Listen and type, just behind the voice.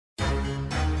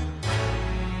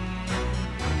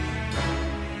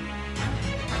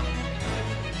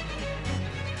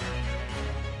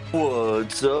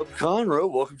What's up,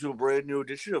 Conroe? Welcome to a brand new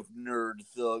edition of Nerd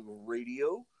Thug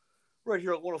Radio, right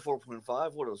here at 104.5,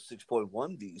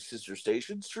 106.1, the sister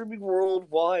station, streaming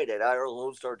worldwide at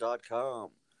irlhonestar.com.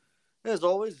 As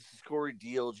always, this is Corey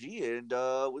DLG, and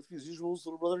with me as usual is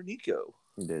little brother Nico.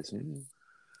 That's me.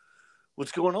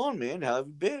 What's going on, man? How have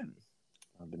you been?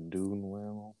 I've been doing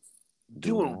well.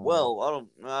 Doing well.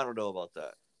 I don't know about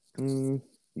that.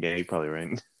 Yeah, you're probably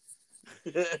right.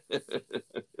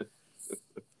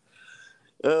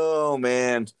 Oh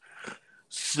man.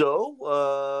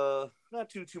 So, not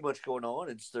too much going on.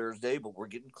 It's Thursday, but we're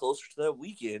getting closer to that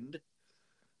weekend.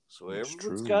 So It's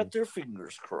everyone's true. got their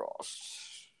fingers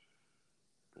crossed.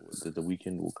 That the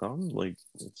weekend will come. Like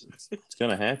it's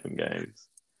gonna happen, guys.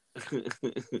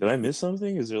 Did I miss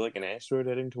something? Is there like an asteroid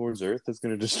heading towards Earth that's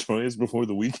gonna destroy us before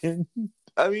the weekend?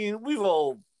 I mean, we've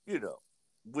all,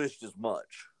 wished as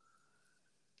much.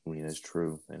 I mean, that's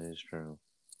true. That is true.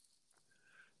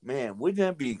 Man, wouldn't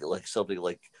that be like something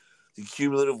like the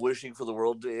cumulative wishing for the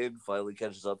world to end finally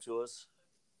catches up to us?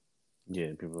 Yeah,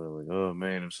 people are like, "Oh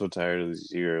man, I'm so tired of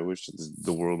this year. I wish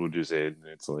the world would just end."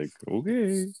 And it's like,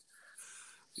 okay,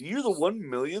 You're the 1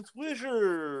 millionth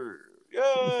wisher.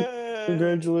 Yay!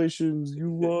 congratulations, you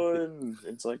won.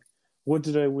 It's like, what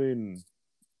did I win?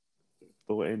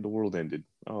 The world ended.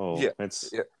 Oh, Yeah. that's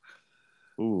Yeah.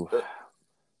 ooh.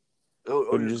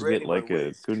 You're granting my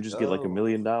wish. Couldn't just get like $1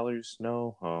 million?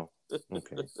 No? Oh,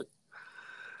 okay.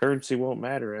 Currency won't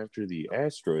matter after the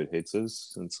asteroid hits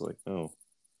us. It's like, oh,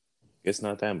 guess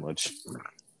not that much.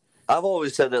 I've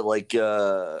always said that, like,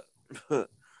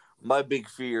 my big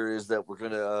fear is that we're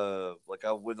gonna,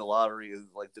 I'll win the lottery and,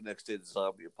 like, the next day the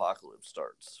zombie apocalypse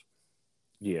starts.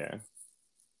 Yeah.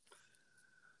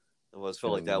 I always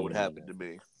felt like that would happen to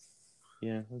me.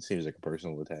 Yeah, that seems like a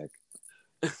personal attack.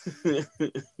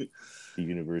 The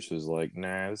universe was like,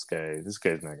 nah, this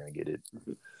guy's not gonna get it.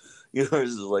 The universe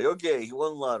is like, okay, he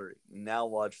won the lottery. Now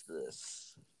watch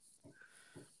this.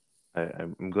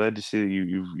 I'm glad to see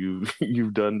that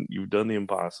you've done the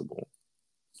impossible.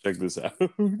 Check this out.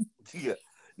 Yeah.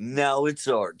 Now it's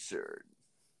our turn.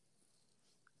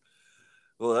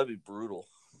 Well, that'd be brutal.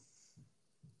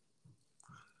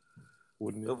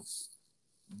 Wouldn't it?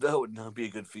 That would not be a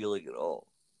good feeling at all.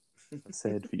 A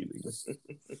sad feeling.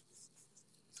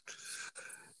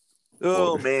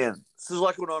 Oh man, there's a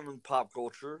lot going on in pop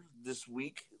culture this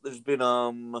week. There's been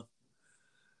I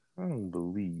don't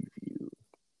believe you.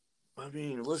 I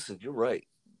mean, listen, you're right.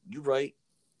 You're right.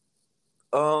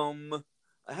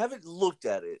 I haven't looked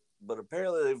at it, but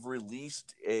apparently they've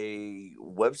released a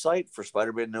website for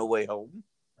Spider-Man No Way Home.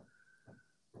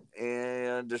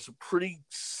 And there's some pretty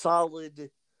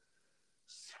solid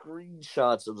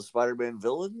screenshots of the Spider-Man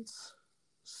villains.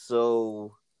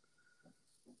 So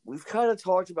we've kind of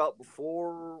talked about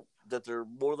before that they're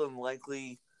more than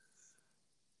likely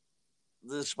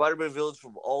the Spider-Man villains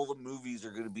from all the movies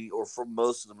are going to be, or from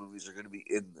most of the movies are going to be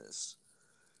in this.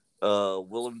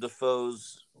 Willem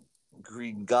Dafoe's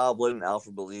Green Goblin,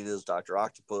 Alfred Molina's Doctor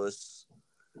Octopus,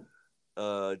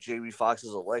 Jamie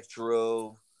Foxx's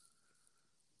Electro.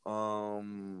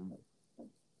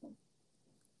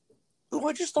 Oh,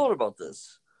 I just thought about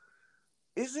this.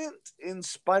 Isn't in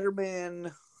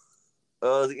Spider-Man,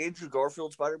 the Andrew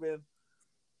Garfield Spider-Man,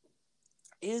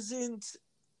 isn't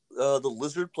the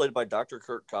Lizard played by Dr.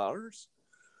 Kurt Connors?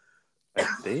 I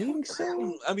think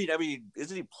so. I mean,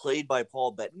 isn't he played by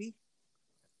Paul Bettany?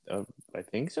 I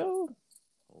think so.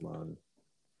 Hold on.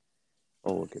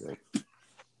 I'll look it up.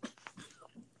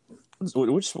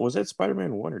 Which was that?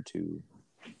 Spider-Man 1 or 2?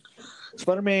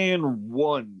 Spider-Man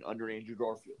 1 under Andrew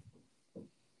Garfield.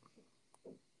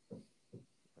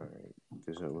 All right,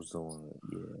 because that was the one.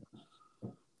 Yeah.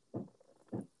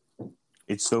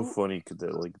 It's so funny because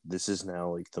like this is now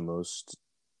like the most.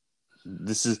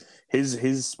 This is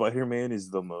his Spider-Man is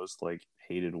the most like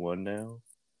hated one now.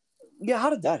 Yeah, how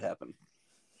did that happen?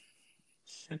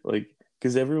 Like,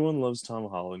 because everyone loves Tom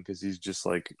Holland because he's just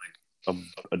like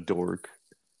a dork.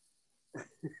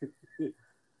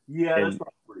 Yeah, that's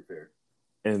probably pretty fair.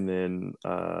 And then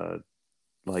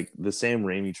like the Sam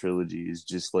Raimi trilogy is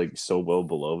just like so well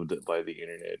beloved by the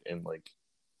internet, and like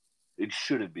it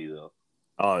shouldn't be though.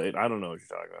 Oh, I don't know what you're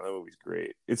talking about. That movie's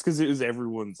great. It's because it was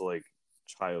everyone's like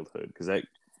childhood. Because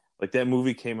that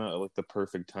movie came out at like the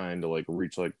perfect time to like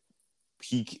reach like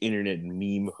peak internet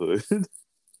meme hood.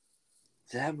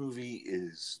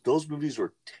 Those movies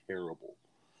were terrible.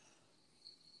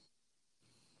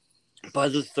 By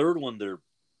the third one, they're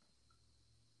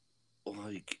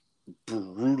like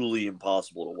brutally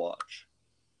impossible to watch.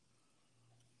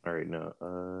 All right, no,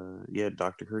 yeah,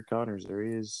 Dr. Kurt Connors, there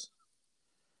he is.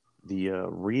 The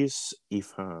Rhys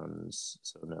Ifans,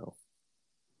 so no.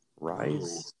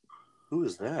 Rise? Who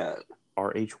is that?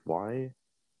 RHY?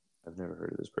 I've never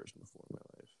heard of this person before in my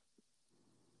life.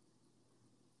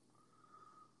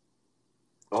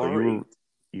 So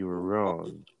you were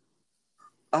wrong.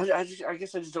 I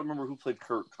guess I just don't remember who played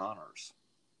Kurt Connors.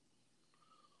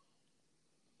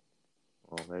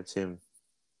 Well, that's him.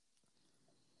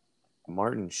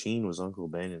 Martin Sheen was Uncle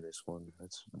Ben in this one.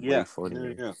 That's way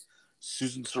funny. Yeah.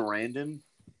 Susan Sarandon.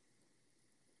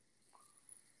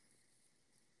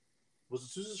 Was it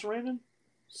Susan Sarandon?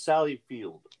 Sally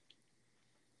Field.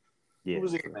 Yeah. Who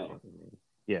was it?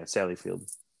 Yeah, Sally Field.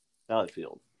 Sally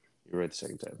Field. You're right the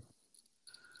second time.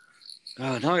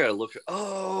 Now I gotta look.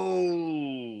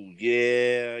 Oh,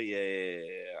 yeah.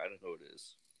 I don't know who it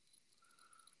is.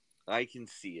 I can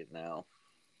see it now.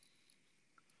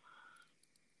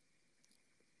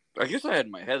 I guess I had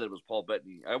in my head that it was Paul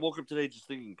Bettany. I woke up today just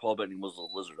thinking Paul Bettany was a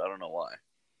lizard. I don't know why.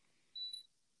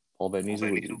 Paul Bettany's a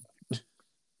lizard.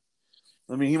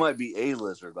 I mean, he might be a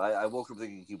lizard, but I woke up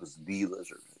thinking he was the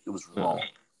lizard. It was wrong.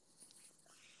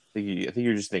 I think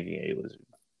you're just thinking a lizard.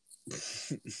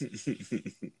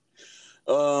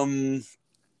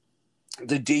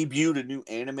 They debuted a new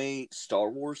anime Star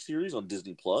Wars series on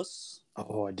Disney Plus.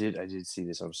 Oh, I did see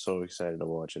this. I'm so excited to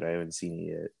watch it. I haven't seen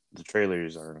it yet. The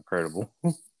trailers are incredible.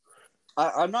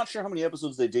 I'm not sure how many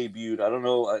episodes they debuted. I don't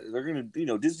know. They're gonna,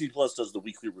 Disney Plus does the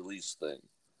weekly release thing.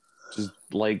 Just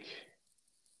like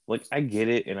I get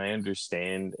it and I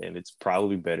understand, and it's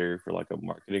probably better for like a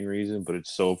marketing reason, but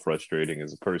it's so frustrating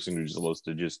as a person who's supposed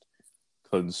to just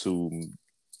consume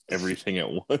everything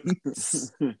at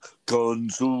once.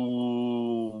 Consume.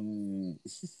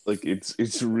 Like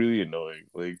it's really annoying.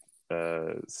 Like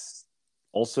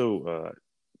also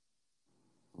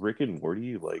Rick and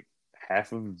Morty, like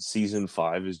half of season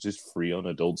 5 is just free on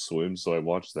Adult Swim, so I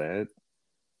watched that.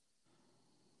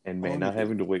 And man, not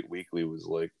having to wait weekly was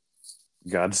like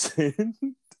godsend.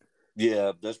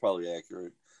 Yeah, that's probably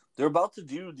accurate. They're about to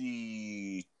do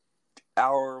the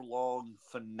hour-long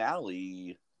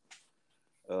finale.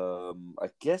 I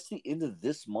guess the end of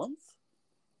this month.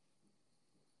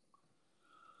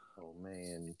 Oh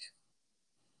man!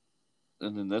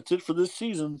 And then that's it for this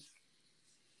season.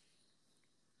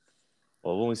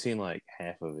 Well, I've only seen like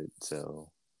half of it, so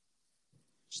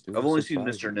I've only seen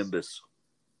Mr. Nimbus.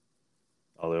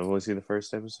 Oh, I've only seen the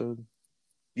first episode.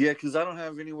 Yeah, because I don't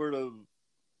have anywhere to.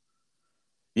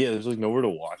 Yeah, there's like nowhere to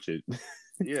watch it.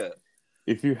 Yeah,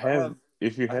 if you have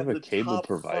a cable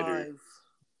provider, 5,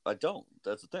 I don't.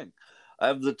 That's the thing. I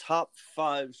have the top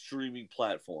 5 streaming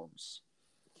platforms,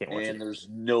 and there's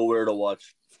nowhere to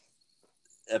watch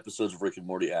episodes of Rick and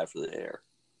Morty after they air.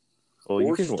 Well,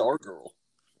 or Stargirl.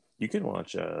 You can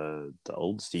watch the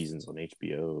old seasons on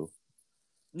HBO.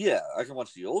 Yeah, I can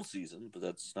watch the old season, but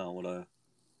that's not what I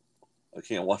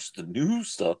can't watch the new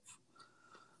stuff.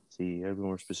 See, you gotta be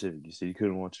more specific. You said you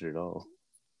couldn't watch it at all.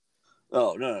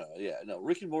 Oh, no. Yeah, no.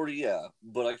 Rick and Morty, yeah,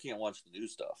 but I can't watch the new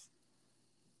stuff.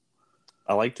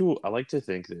 I like to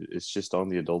think that it's just on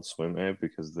the Adult Swim app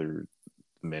because they're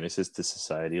menaces to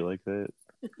society like that.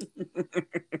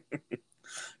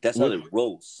 That's how they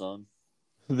roll, son.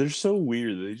 They're so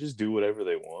weird. They just do whatever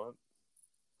they want.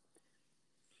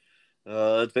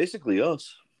 It's basically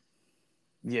us.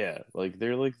 Yeah, like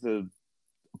they're like the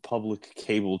public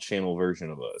cable channel version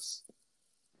of us.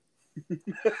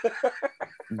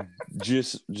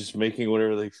 just making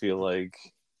whatever they feel like.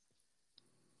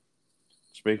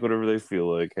 Just make whatever they feel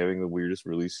like. Having the weirdest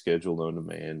release schedule known to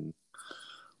man.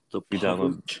 The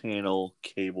public channel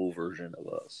cable version of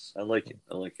us. I like it.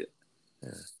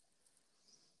 Yeah.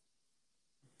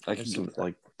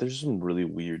 There's some really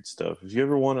weird stuff. If you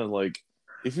ever want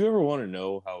to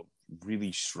know how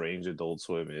really strange Adult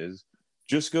Swim is,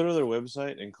 just go to their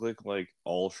website and click like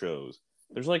all shows.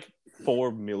 There's like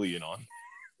 4 million on.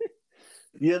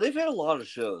 Yeah, they've had a lot of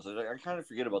shows. I kind of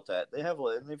forget about that. They've had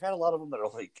a lot of them that are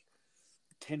like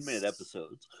 10-minute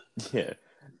episodes. Yeah,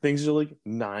 things are like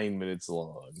 9 minutes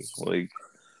long. Like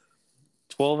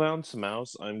 12-ounce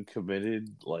mouse, I'm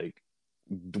committed. Like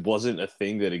wasn't a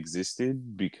thing that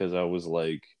existed because I was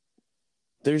like,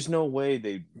 there's no way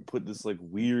they put this like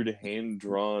weird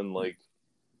hand-drawn like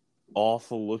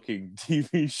awful looking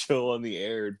TV show on the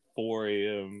air at 4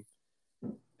 a.m.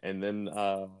 And then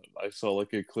I saw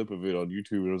like a clip of it on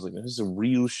YouTube and I was like, this is a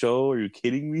real show? Are you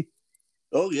kidding me?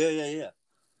 Oh yeah.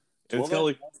 And it's got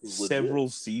like several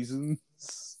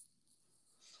seasons.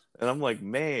 And I'm like,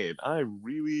 man, I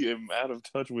really am out of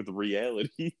touch with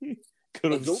reality.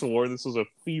 Could have sworn this was a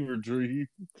fever dream.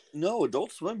 No,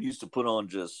 Adult Swim used to put on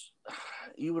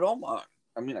you would almost,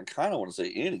 I kind of want to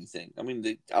say anything. I mean,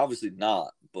 they obviously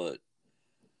not, but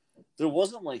there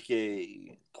wasn't like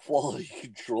a quality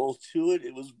control to it.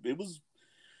 It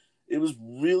was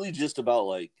really just about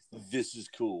like, this is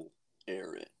cool,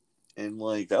 air it, and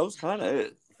like that was kind of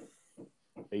it.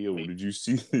 Hey yo, did you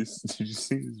see this? Did you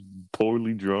see this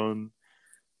poorly drawn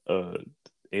uh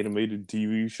animated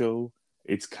TV show?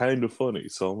 It's kind of funny,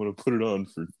 so I'm gonna put it on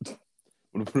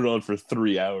for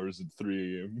 3 hours at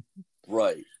 3 a.m.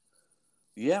 Right.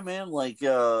 Yeah, man. Like,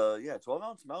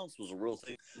 12-ounce mounts was a real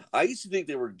thing. I used to think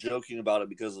they were joking about it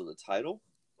because of the title.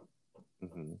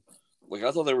 Mm-hmm. Like,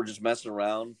 I thought they were just messing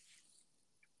around.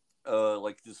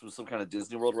 Like this was some kind of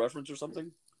Disney World reference or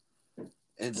something.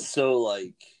 And so,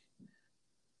 like,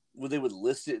 when they would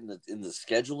list it in the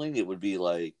scheduling, it would be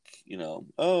like, 9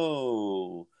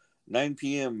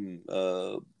 p.m.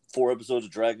 4 episodes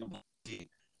of Dragon Ball Z,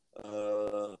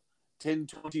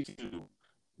 10:22,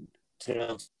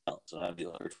 10-ounce mounts, and I'd be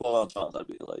like, or 12-ounce mounts. I'd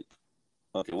be like,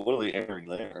 okay, what are they airing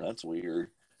there? That's weird.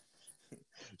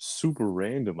 Super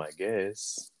random, I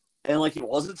guess. And like, it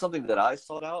wasn't something that I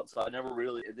sought out, so I never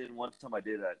really. And then one time I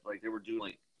did that, like they were doing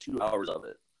like 2 hours of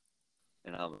it,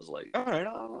 and I was like, all right,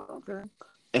 okay.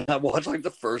 And I watched like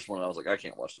the first one, and I was like, I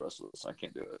can't watch the rest of this. I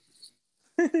can't do it.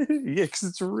 Yeah, because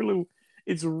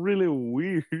it's really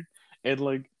weird. And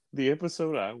like the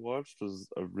episode I watched was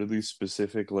a really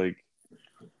specific like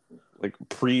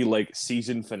pre like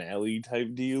season finale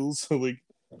type deal. So like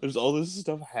there's all this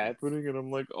stuff happening, and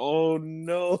I'm like, oh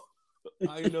no,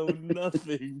 I know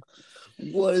nothing.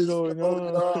 What is going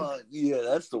on? Yeah,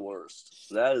 that's the worst.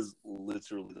 That is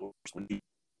literally the worst. When you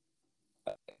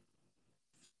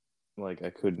Like I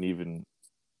couldn't even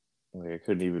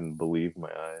believe my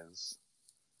eyes.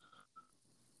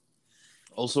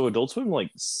 Also, Adult Swim like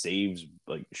saves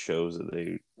like shows that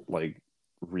they like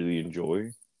really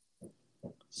enjoy.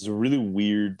 It's a really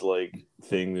weird like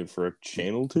thing for a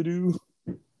channel to do.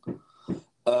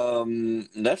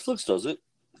 Netflix does it.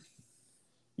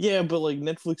 Yeah, but like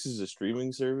Netflix is a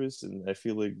streaming service, and I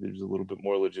feel like there's a little bit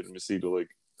more legitimacy to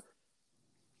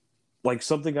like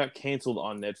something got canceled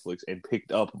on Netflix and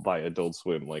picked up by Adult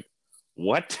Swim. Like,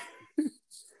 what?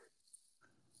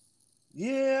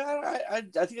 Yeah, I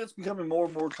think that's becoming more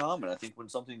and more common. I think when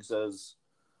something says,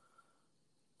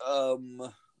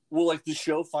 well, like the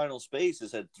show Final Space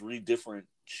has had 3 different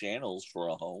channels for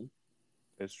a home.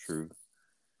 That's true.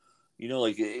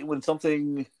 Like when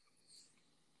something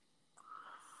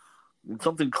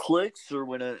clicks, or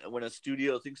when a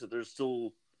studio thinks that there's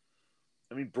still.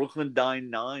 I mean, Brooklyn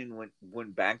Nine-Nine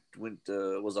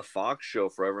was a Fox show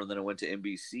forever, and then it went to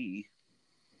NBC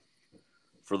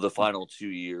for the final 2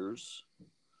 years.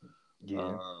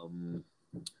 Yeah.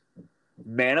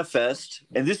 Manifest,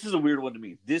 and this is a weird one to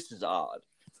me. This is odd.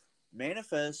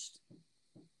 Manifest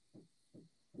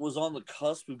was on the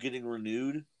cusp of getting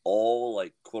renewed, all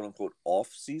like quote unquote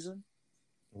off season.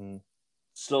 Mm-hmm.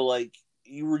 So like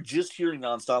you were just hearing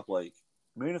nonstop like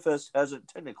Manifest hasn't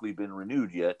technically been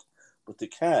renewed yet, but the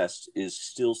cast is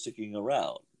still sticking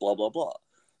around. Blah blah blah.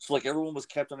 So like everyone was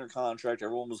kept under contract.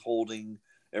 Everyone was holding.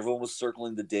 Everyone was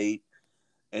circling the date,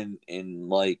 and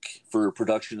like for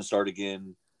production to start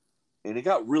again. And it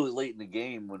got really late in the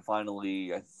game when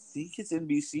finally, I think it's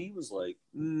NBC was like,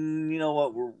 you know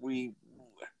what, we've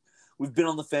been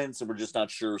on the fence and we're just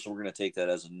not sure, so we're gonna take that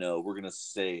as a no. We're gonna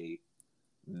say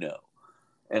no,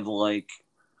 and like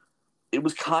it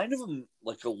was kind of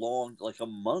like a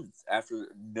month after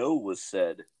no was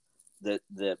said that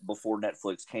before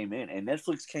Netflix came in, and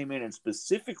Netflix came in and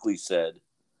specifically said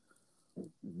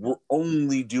we're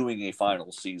only doing a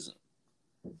final season,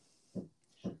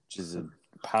 which is a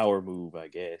power move, I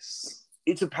guess.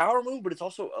 It's a power move, but it's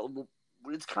also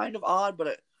it's kind of odd.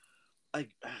 But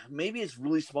maybe it's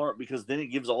really smart because then it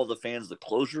gives all the fans the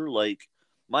closure. Like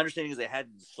my understanding is they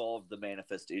hadn't solved the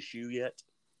Manifest issue yet.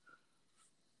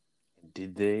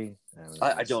 Did they?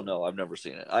 I don't know. I've never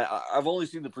seen it. I've only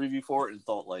seen the preview for it and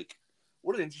thought like,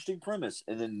 what an interesting premise,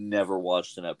 and then never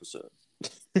watched an episode.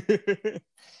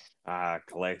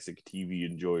 Classic TV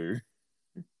enjoyer.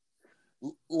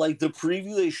 Like the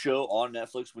preview they show on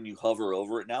Netflix when you hover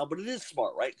over it now, but it is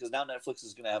smart, right? Because now Netflix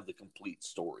is going to have the complete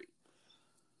story.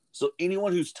 So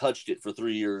anyone who's touched it for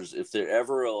 3 years, if they're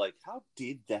ever like, how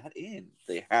did that end?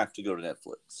 They have to go to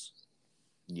Netflix.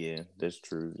 Yeah, that's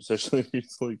true. Especially if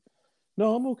it's like,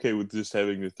 no, I'm okay with just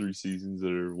having the 3 seasons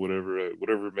that are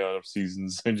whatever amount of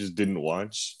seasons I just didn't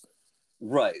watch.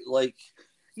 Right. Like,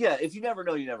 yeah, if you never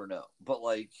know, you never know. But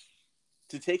like,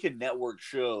 to take a network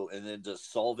show and then to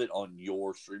solve it on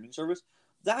your streaming service,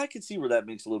 that I can see where that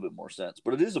makes a little bit more sense.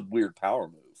 But it is a weird power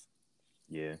move.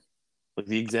 Yeah. Like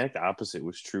the exact opposite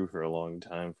was true for a long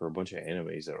time for a bunch of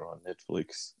animes that were on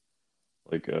Netflix.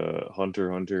 like Hunter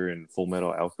x Hunter and Full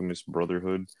Metal Alchemist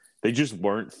Brotherhood. They just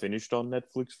weren't finished on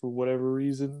Netflix for whatever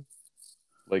reason.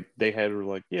 Like they were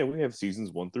like, yeah, we have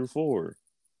seasons 1 through 4,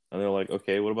 and they're like,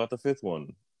 okay, what about the fifth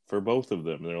one for both of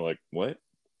them? And they're like, what?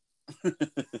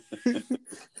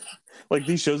 Like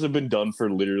these shows have been done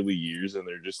for literally years, and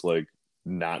they're just like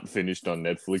not finished on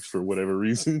Netflix for whatever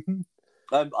reason.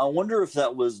 I wonder if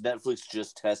that was Netflix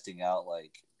just testing out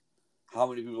like how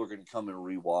many people are going to come and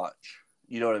rewatch.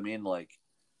 You know what I mean? Like,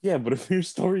 Yeah, but if your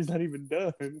story's not even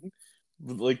done,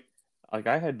 but like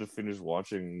I had to finish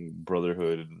watching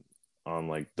Brotherhood on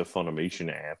like the Funimation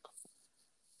app.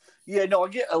 yeah, no, I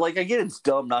get it's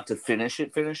dumb not to finish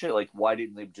it. Like, why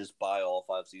didn't they just buy all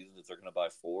 5 seasons if they're going to buy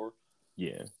 4?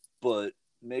 Yeah, But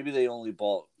maybe they only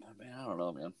bought. Man, I don't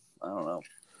know, man. I don't know.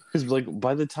 because like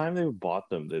by the time they bought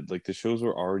them, like the shows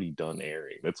were already done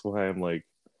airing. That's why I'm like,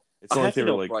 it's I not have like they to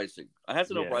were know like, pricing. I have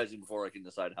to know yeah, pricing before I can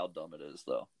decide how dumb it is,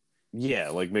 though. yeah,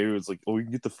 like maybe it's like, oh, you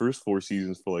can get the first 4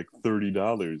 seasons for like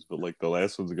 $30, but like the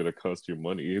last one's gonna cost you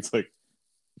money. It's like,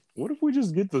 what if we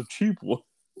just get the cheap one?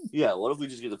 Yeah, what if we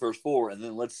just get the first 4 and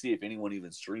then let's see if anyone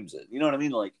even streams it? You know what I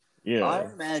mean? Like, I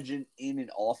Yeah, imagine in an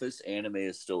office, anime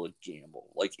is still a gamble,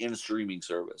 like in a streaming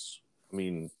service. I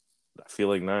mean, I feel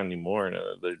like not anymore.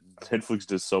 Netflix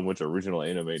does so much original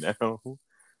anime now.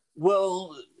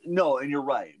 Well, no, and you're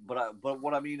right, but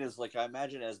what I mean is like I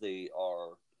imagine as they are,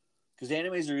 because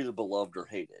animes are either beloved or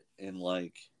hated, and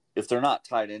like if they're not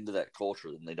tied into that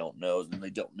culture, then they don't know. Then they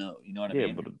don't know. You know what I Yeah,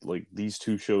 mean? but like these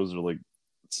two shows are like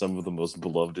some of the most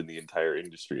beloved in the entire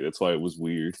industry. That's why it was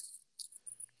weird.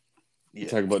 You Yeah.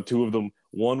 talk about two of them,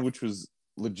 one which was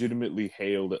legitimately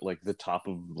hailed at like the top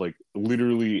of like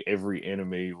literally every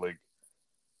anime like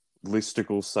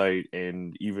listicle site,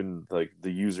 and even like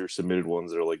the user submitted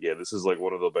ones that are like, yeah, this is like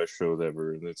one of the best shows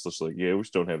ever, and it's just like, yeah, we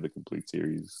just don't have the complete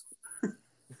series.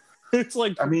 It's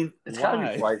like, I mean, it's got to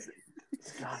be why? pricey.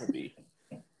 It's got to be.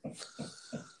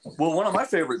 Well, one of my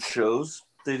favorite shows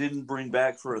they didn't bring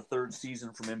back for a 3rd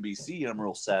season from NBC. I'm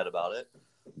real sad about it.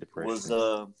 Depression.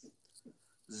 Was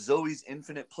Zoe's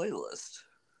Infinite Playlist.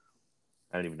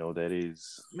 I don't even know what that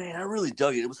is. Man, I really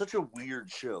dug it. It was such a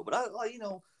weird show, but I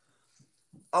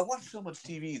I watch so much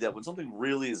TV that when something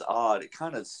really is odd, it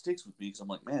kind of sticks with me because I'm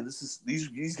like, man,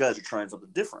 these guys are trying something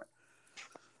different.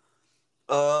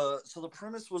 So the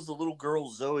premise was the little girl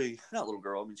Zoe, not little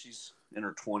girl. I mean, she's in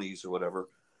her 20s or whatever.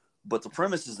 But the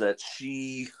premise is that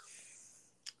she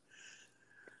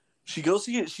goes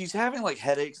to get, she's having like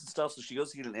headaches and stuff, so she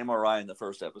goes to get an MRI in the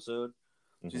first episode.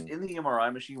 She's in the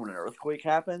MRI machine when an earthquake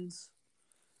happens,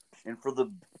 and for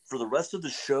the rest of the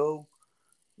show,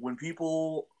 when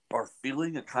people are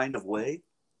feeling a kind of way,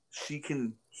 she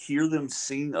can hear them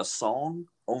sing a song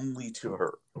only to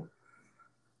her.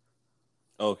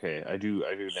 Okay, I do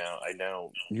now.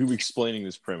 You explaining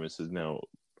this premise is now.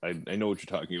 I know what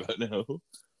you're talking about now.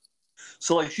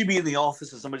 So like she'd be in the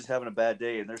office and somebody's having a bad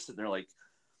day and they're sitting there like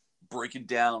breaking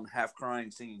down, half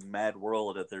crying, singing Mad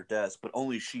World at their desk, but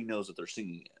only she knows that they're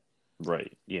singing it.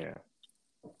 Right, yeah.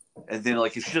 And then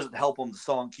like if she doesn't help them, the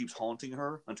song keeps haunting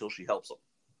her until she helps them.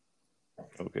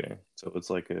 Okay, so it's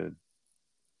like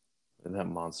not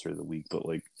monster of the week, but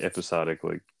like episodic,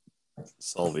 like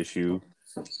solve issue.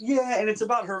 Yeah, and it's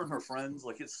about her and her friends.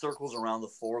 Like it circles around the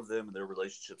 4 of them and their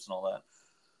relationships and all that.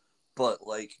 But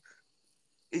like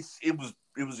it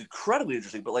was incredibly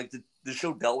interesting. But like the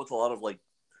show dealt with a lot of like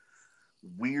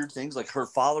weird things. Like her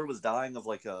father was dying of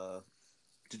like a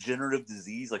degenerative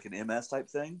disease, like an MS type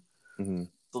thing. Mm-hmm.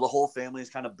 So the whole family is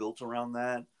kind of built around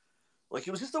that. Like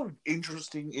it was just an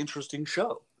interesting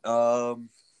show.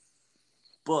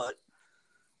 But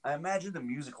I imagine the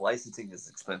music licensing is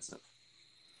expensive.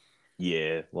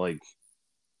 Yeah, like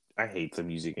I hate the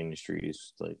music industry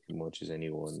as like much as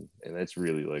anyone, and that's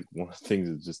really like one of the things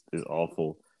that just is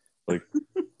awful. Like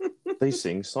they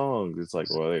sing songs, it's like,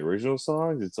 well, the original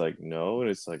songs, it's like no, and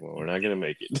it's like, well, we're not gonna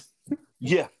make it.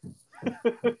 Yeah.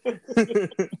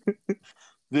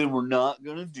 Then we're not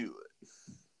gonna do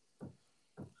it.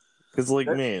 Because like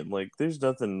man, like there's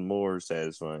nothing more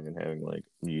satisfying than having like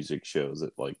music shows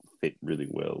that like fit really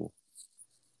well.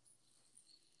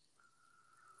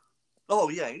 Oh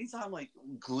yeah, anytime like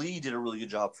Glee did a really good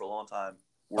job for a long time.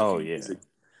 Oh yeah, music.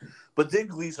 But then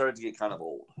Glee started to get kind of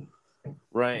old.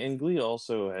 right. And Glee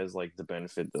also has like the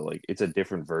benefit that like it's a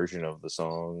different version of the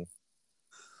song.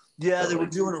 Yeah, they were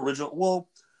doing original. Well,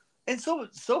 and so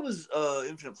was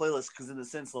Infinite Playlist because in the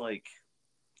sense like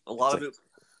a lot of it,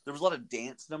 there was a lot of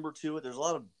dance number to it. There's a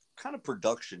lot of kind of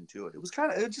production to it.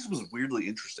 It just was weirdly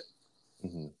interesting.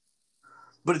 Mm-hmm.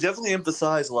 But it definitely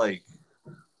emphasized like,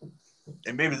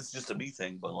 and maybe this is just a me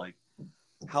thing, but like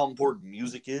how important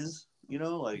music is. You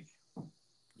know, like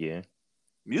yeah.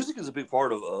 music is a big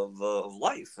part of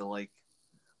life, and like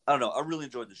I don't know, I really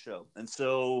enjoyed the show, and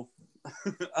so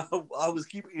I was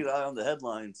keeping an eye on the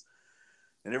headlines,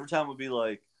 and every time it would be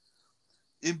like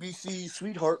NBC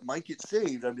Sweetheart might get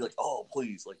saved, I'd be like, oh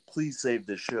please, like please save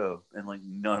this show, and like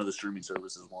none of the streaming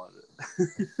services wanted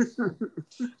it.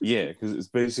 Yeah, because it's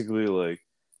basically like,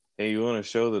 hey, you want a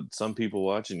show that some people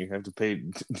watch and you have to pay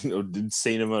an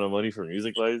insane amount of money for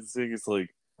music licensing? It's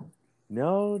like,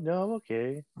 no, I'm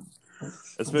okay.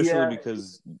 Especially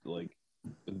because, like,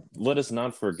 let us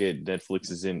not forget Netflix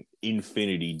is in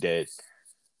infinity debt.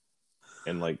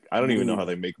 And, like, I don't even know how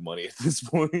they make money at this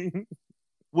point.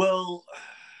 Well,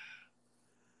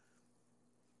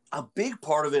 a big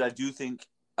part of it, I think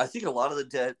a lot of the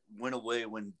debt went away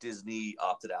when Disney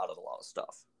opted out of a lot of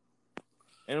stuff.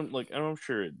 And I'm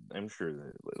sure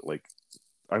that like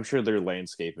I'm sure their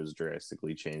landscape has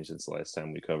drastically changed since the last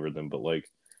time we covered them, but like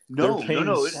no,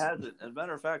 it hasn't. As a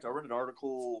matter of fact, I read an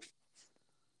article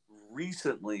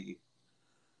recently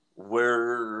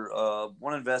where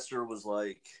one investor was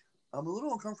like, "I'm a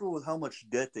little uncomfortable with how much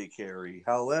debt they carry.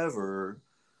 However,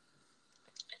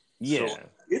 yeah, so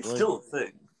it's like, still a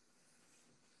thing."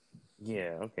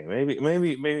 Yeah, okay,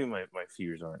 maybe my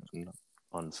fears aren't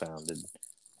unfounded.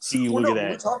 See, look at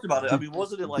that. We talked about it. I mean,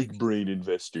 wasn't it like big brain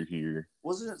investor here?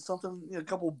 Wasn't it something a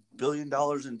couple $1 billion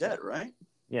in debt, right?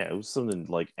 Yeah, it was something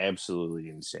like absolutely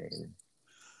insane.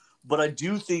 But I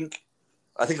think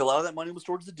a lot of that money was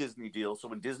towards the Disney deal. So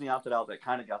when Disney opted out, that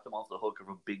kind of got them off the hook of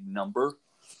a big number.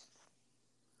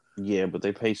 Yeah, but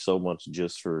they pay so much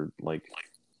just for like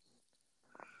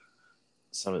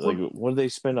something like what did they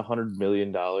spend $100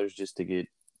 million just to get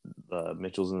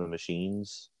Mitchells and the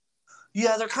Machines?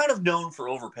 Yeah, they're kind of known for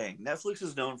overpaying. Netflix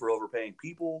is known for overpaying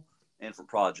people and for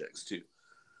projects too.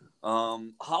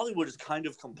 Hollywood has kind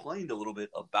of complained a little bit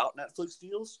about Netflix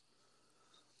deals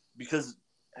because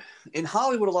in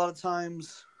Hollywood, a lot of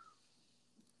times,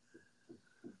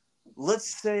 let's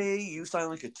say you sign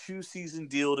like a 2-season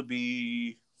deal to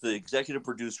be the executive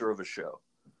producer of a show.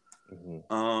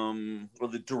 Mm-hmm. Or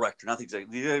the director, not the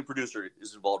executive. The executive producer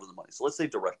is involved in the money. So let's say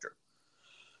director.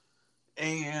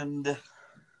 And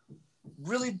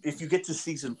really, if you get to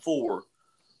season 4,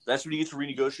 that's when you get to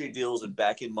renegotiate deals and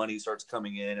back-end money starts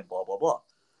coming in and blah, blah, blah.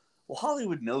 Well,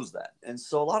 Hollywood knows that. And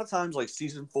so a lot of times, like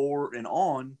season 4 and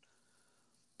on,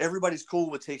 everybody's cool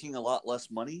with taking a lot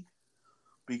less money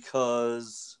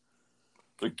because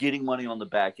they're getting money on the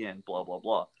back end, blah, blah,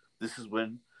 blah. This is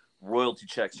when royalty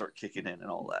checks start kicking in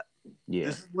and all that. Yeah.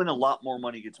 This is when a lot more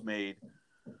money gets made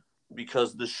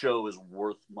because the show is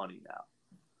worth money now.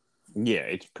 Yeah,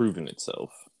 it's proven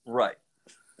itself. Right.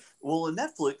 Well, in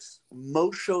Netflix,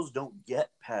 most shows don't get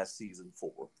past season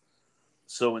 4.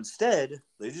 So instead,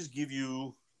 they just give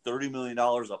you $30 million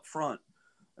up front,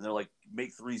 and they're like,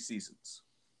 make 3 seasons.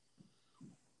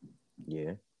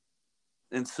 Yeah.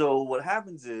 And so what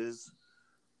happens is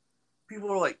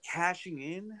people are like cashing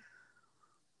in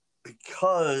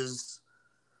because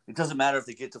it doesn't matter if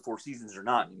they get to 4 seasons or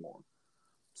not anymore.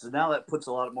 So now that puts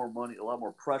a lot more money, a lot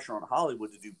more pressure on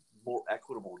Hollywood to do more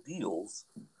equitable deals.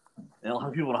 And a lot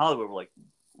of people in Hollywood were like,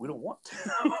 we don't want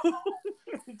to.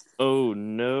 Oh,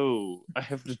 no. I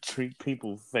have to treat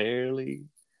people fairly.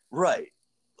 Right.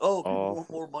 Oh, people want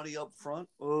more money up front?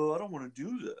 Oh, I don't want to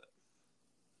do that.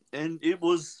 And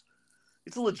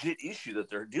it's a legit issue that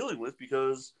they're dealing with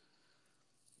because,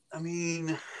 I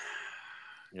mean...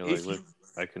 You're like, look,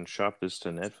 I can shop this to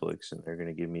Netflix and they're going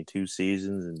to give me 2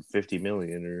 seasons and $50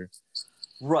 million. Or...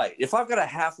 Right. If I've got a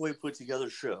halfway put together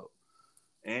show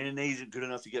and an agent good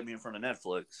enough to get me in front of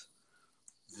Netflix,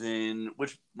 then,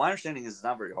 which my understanding is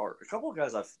not very hard. A couple of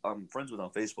guys I'm friends with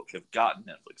on Facebook have gotten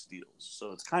Netflix deals,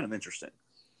 so it's kind of interesting.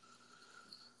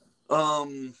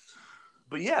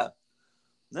 But yeah,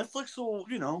 Netflix will,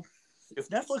 if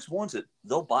Netflix wants it,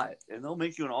 they'll buy it, and they'll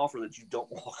make you an offer that you don't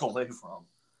walk away from.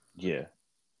 Yeah.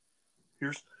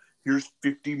 Here's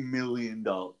 $50 million.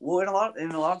 Well, and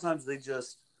a lot of times they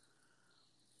just,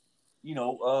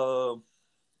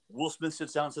 Will Smith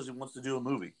sits down and says he wants to do a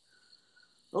movie.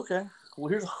 Okay, well,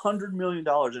 here's $100 million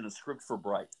in a script for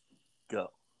Bright. Go.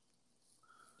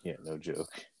 Yeah, no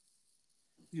joke.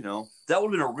 That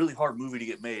would have been a really hard movie to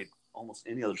get made. Almost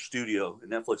any other studio,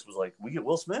 and Netflix was like, "We get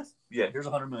Will Smith? Yeah, here's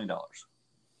 $100 million."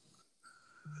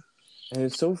 And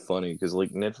it's so funny because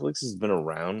like Netflix has been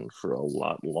around for a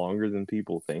lot longer than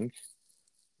people think.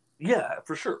 Yeah,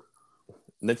 for sure.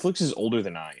 Netflix is older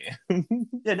than I am.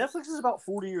 Yeah, Netflix is about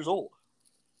 40 years old.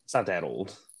 It's not that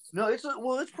old. No, it's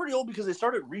pretty old because they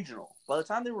started regional. By the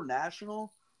time they were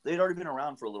national, they'd already been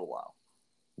around for a little while.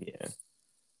 Yeah.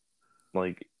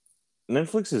 Like,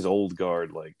 Netflix is old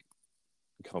guard, like,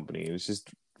 company. It's just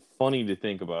funny to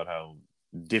think about how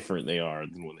different they are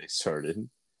than when they started,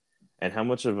 and how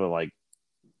much of a like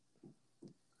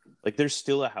they're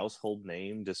still a household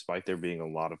name despite there being a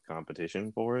lot of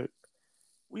competition for it.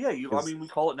 Well, yeah, I mean, we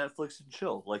call it Netflix and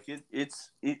chill. Like it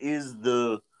is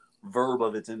the verb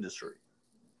of its industry.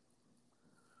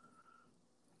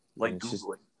 Like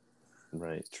Googling.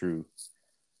 Right, true.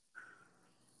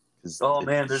 Oh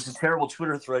man, there's a terrible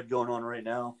Twitter thread going on right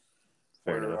now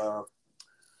where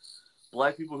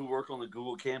black people who work on the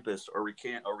Google campus are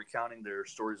recounting their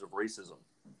stories of racism.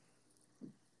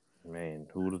 Man,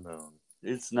 who would have known?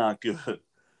 It's not good.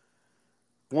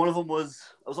 One of them was,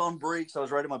 I was on breaks. I was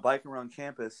riding my bike around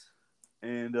campus,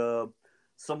 and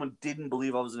someone didn't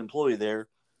believe I was an employee there.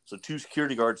 So 2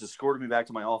 security guards escorted me back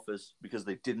to my office because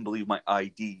they didn't believe my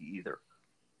ID either.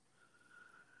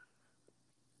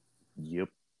 Yep.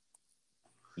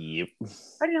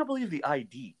 I did not believe the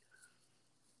ID.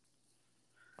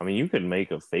 I mean, you could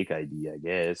make a fake ID, I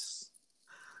guess.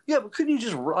 Yeah, but couldn't you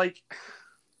just,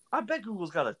 I bet Google's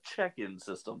got a check-in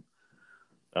system.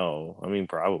 Oh, I mean,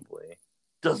 probably.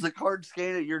 Does the card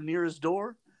scan at your nearest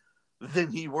door?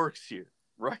 Then he works here,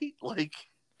 right? Like,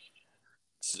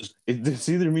 this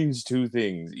either means 2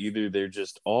 things. Either they're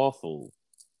just awful,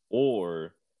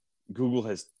 or Google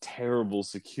has terrible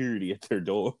security at their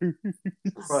door.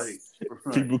 Right.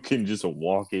 People can just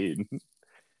walk in.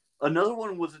 Another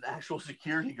one was an actual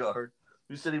security guard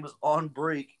who said he was on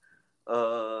break,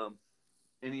 and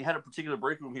he had a particular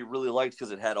break room he really liked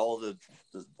because it had all the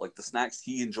snacks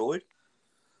he enjoyed.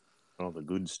 All the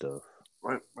good stuff.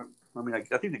 Right. I mean, I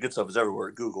think the good stuff is everywhere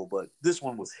at Google, but this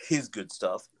one was his good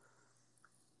stuff.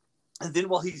 And then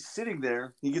while he's sitting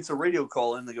there, he gets a radio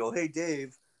call in. They go, "Hey,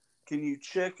 Dave, can you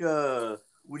check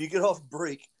when you get off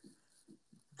break,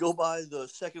 go by the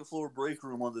 2nd floor break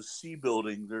room on the C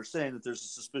building. They're saying that there's a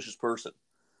suspicious person."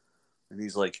 And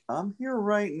he's like, "I'm here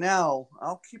right now.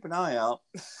 I'll keep an eye out."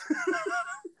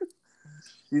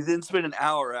 He then spent an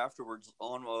hour afterwards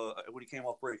on when he came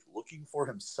off break looking for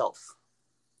himself.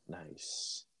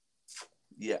 Nice.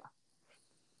 Yeah.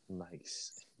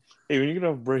 Nice. Hey, when you get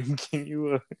off break, can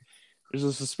you there's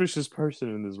a suspicious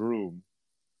person in this room.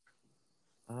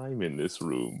 I'm in this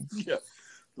room. Yeah.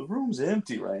 The room's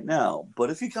empty right now, but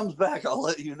if he comes back, I'll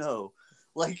let you know.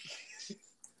 Like,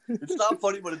 it's not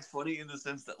funny, but it's funny in the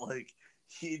sense that, like,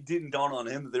 he didn't dawn on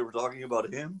him that they were talking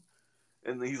about him.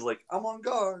 And then he's like, "I'm on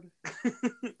guard." And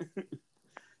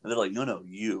they're like, no,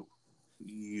 you.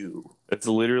 It's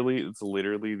literally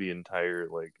the entire,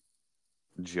 like,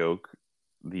 joke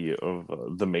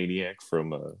of the maniac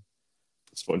from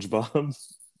SpongeBob.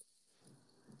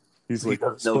 He's like,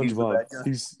 SpongeBob.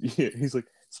 He's like,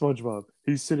 SpongeBob.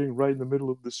 He's sitting right in the middle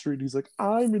of the street. He's like,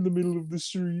 I'm in the middle of the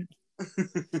street.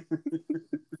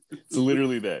 It's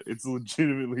literally that. It's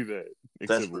legitimately that.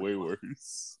 Except way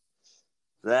worse.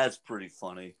 That's pretty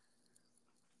funny.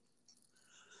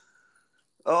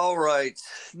 All right.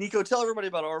 Nico, tell everybody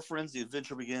about our friends, The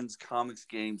Adventure Begins, Comics,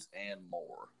 Games, and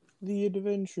More. The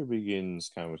Adventure Begins,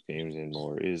 Comics, Games, and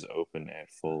More is open at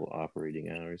full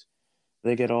operating hours.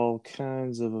 They get all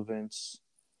kinds of events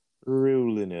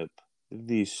rolling up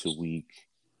this week.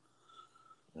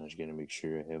 I'm just going to make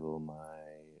sure I have all my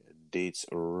dates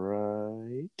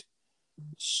right.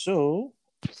 So,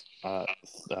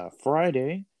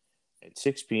 Friday at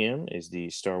 6 p.m. is the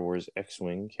Star Wars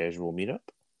X-Wing casual meetup.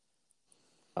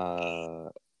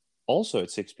 Also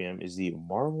at 6 p.m. is the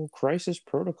Marvel Crisis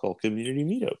Protocol community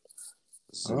meetup.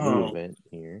 This is a new event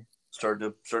here.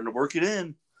 Starting to work it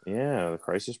in. Yeah, the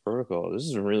Crisis Protocol. This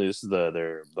is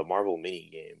the Marvel mini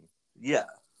game. Yeah.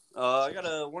 I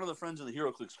got one of the friends in the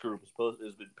HeroClix group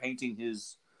has been painting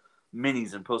his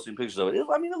minis and posting pictures of it.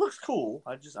 I mean, it looks cool.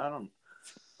 I don't.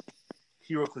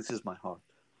 HeroClix is my heart.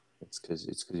 It's because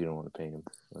you don't want to paint him.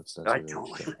 That's I don't.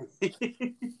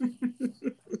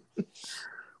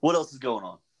 What else is going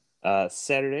on?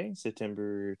 Saturday,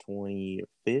 September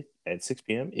 25th at 6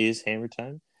 p.m. is Hammer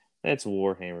Time. That's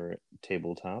Warhammer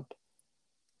Tabletop.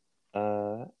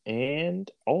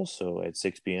 And also at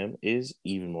 6 p.m. is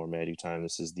even more Magic Time.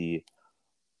 This is the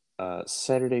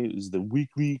Saturday is the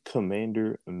weekly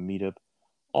Commander meetup.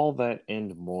 All that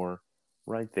and more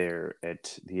right there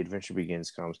at The Adventure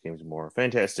Begins, Comics, Games, and More.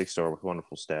 Fantastic store with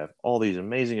wonderful staff. All these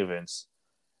amazing events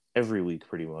every week,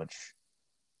 pretty much.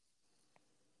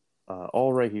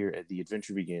 All right here at The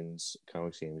Adventure Begins,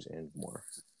 Comics, Games, and More.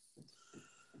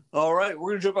 All right,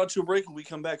 we're going to jump out to a break. When we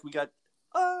come back, we got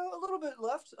a little bit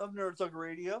left of Nerd Thug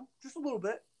Radio. Just a little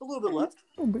bit left.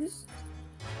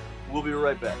 We'll be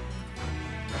right back.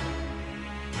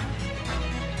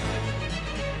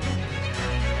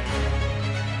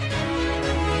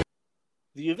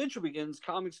 The Adventure Begins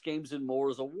Comics, Games, and More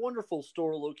is a wonderful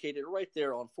store located right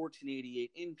there on 1488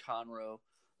 in Conroe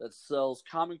that sells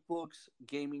comic books,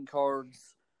 gaming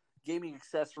cards, gaming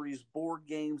accessories, board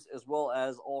games, as well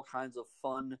as all kinds of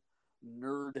fun,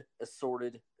 nerd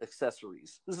assorted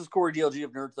accessories. This is Corey DLG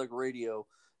of Nerd Thug Radio,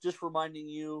 just reminding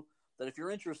you that if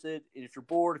you're interested, and if you're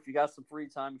bored, if you got some free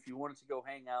time, if you wanted to go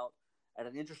hang out at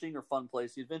an interesting or fun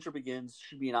place, The Adventure Begins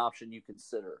should be an option you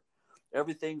consider.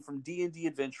 Everything from D&D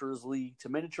Adventurers League to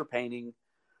miniature painting,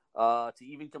 to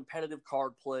even competitive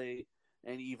card play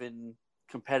and even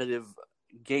competitive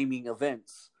gaming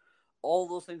events. All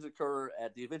those things occur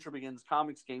at The Adventure Begins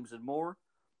Comics, Games, and More.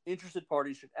 Interested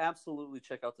parties should absolutely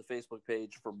check out the Facebook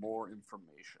page for more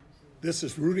information. This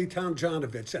is Rudy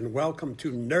Tomjanovich, and welcome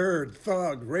to Nerd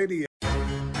Thug Radio.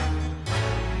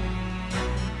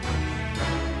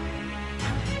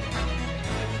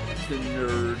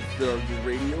 Nerd Thug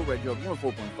Radio, right here on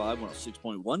 104.5,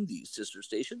 106.1, these sister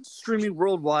stations, streaming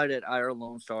worldwide at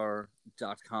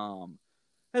irlonestar.com.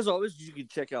 As always, you can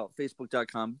check out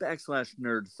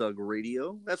facebook.com/Nerd Thug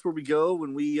Radio. That's where we go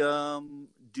when we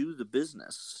do the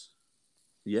business.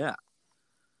 Yeah.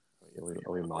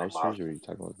 Are we monsters or are you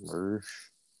talking about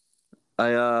merch?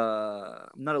 I'm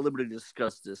not at liberty to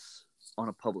discuss this on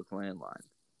a public landline.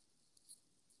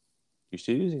 You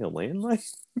still using a landline?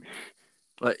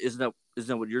 Isn't that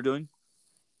what you're doing?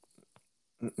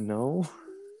 No.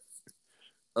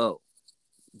 Oh,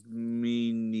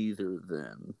 me neither.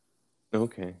 Then.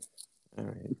 Okay. All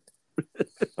right.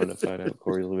 I'm gonna find out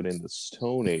Corey's living in the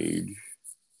Stone Age.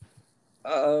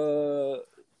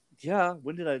 Yeah.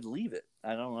 When did I leave it?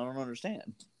 I don't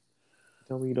understand.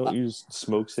 Tell me you don't use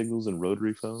smoke signals and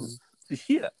rotary phones?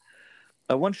 Yeah.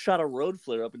 I once shot a road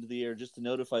flare up into the air just to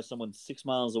notify someone 6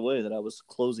 miles away that I was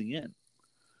closing in.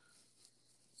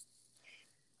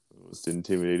 Most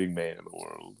intimidating man in the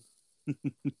world.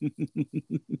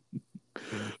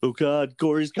 Oh God,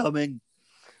 Corey's coming.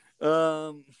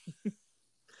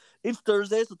 It's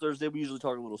Thursday, so Thursday we usually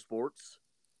talk a little sports.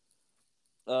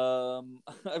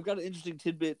 I've got an interesting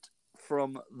tidbit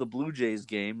from the Blue Jays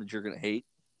game that you're gonna hate.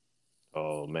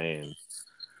 Oh man,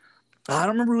 I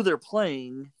don't remember who they're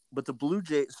playing, but the Blue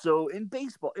Jays. So in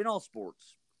baseball, in all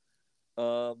sports,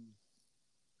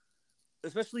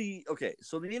 especially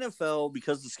so in the NFL,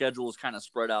 because the schedule is kind of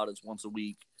spread out, it's once a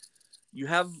week. You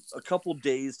have a couple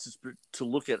days to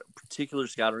look at particular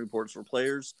scouting reports for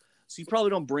players, so you probably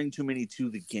don't bring too many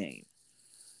to the game.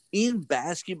 In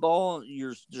basketball,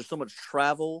 there's so much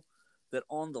travel that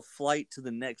on the flight to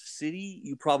the next city,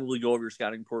 you probably go over your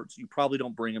scouting reports. You probably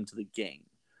don't bring them to the game.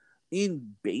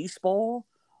 In baseball,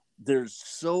 there's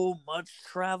so much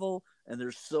travel and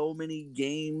there's so many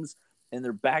games and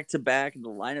they're back-to-back and the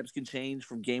lineups can change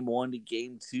from game 1 to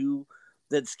game 2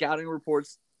 that scouting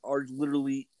reports are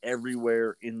literally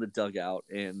everywhere in the dugout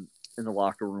and in the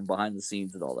locker room, behind the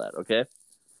scenes and all that, okay?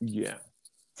 Yeah.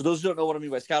 For those who don't know what I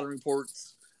mean by scouting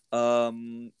reports,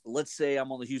 let's say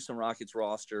I'm on the Houston Rockets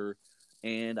roster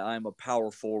and I'm a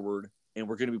power forward and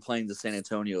we're going to be playing the San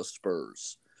Antonio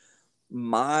Spurs.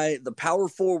 The power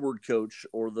forward coach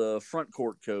or the front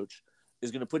court coach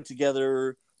is going to put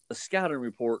together a scouting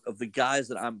report of the guys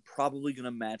that I'm probably going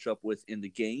to match up with in the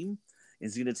game.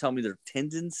 Is he going to tell me their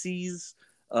tendencies?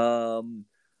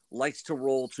 Likes to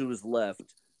roll to his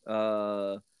left.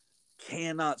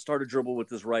 Cannot start a dribble with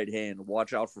his right hand.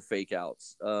 Watch out for fake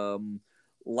outs.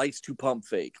 Likes to pump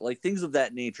fake. Like things of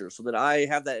that nature, so that I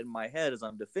have that in my head as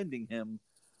I'm defending him.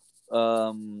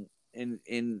 And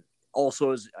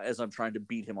also as I'm trying to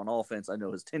beat him on offense, I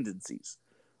know his tendencies.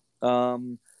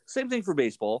 Same thing for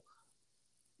baseball.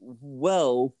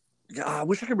 Well, I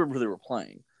wish I could remember who they were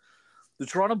playing. The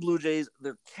Toronto Blue Jays,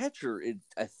 their catcher,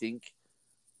 I think,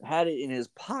 had it in his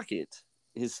pocket,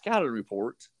 his scouting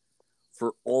report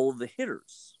for all of the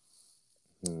hitters.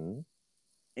 Mm-hmm.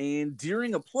 And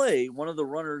during a play, one of the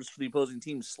runners for the opposing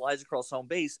team slides across home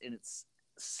base, and it's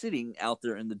sitting out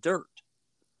there in the dirt.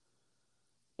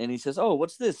 And he says, "Oh,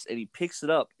 what's this?" And he picks it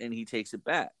up, and he takes it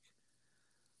back.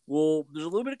 Well, there's a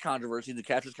little bit of controversy. The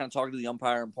catcher's kind of talking to the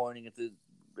umpire and pointing at the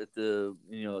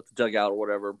dugout or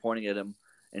whatever, pointing at him.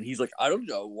 And he's like, "I don't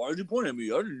know. Why did you point at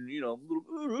me? I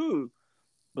didn't,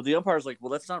 But the umpire's like, "Well,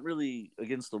 that's not really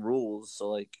against the rules. So,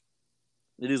 like,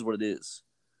 it is what it is."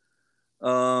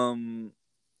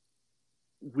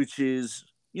 Which is,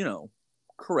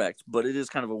 correct. But it is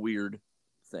kind of a weird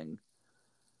thing.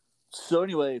 So,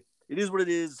 anyway, it is what it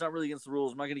is. It's not really against the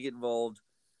rules. I'm not going to get involved.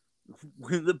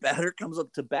 When the batter comes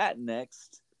up to bat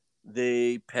next,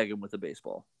 they peg him with a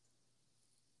baseball.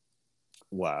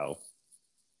 Wow.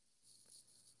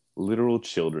 Literal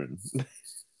children.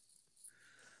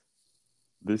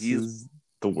 This is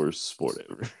the worst sport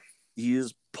ever. he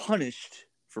is punished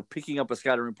for picking up a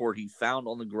scouting report he found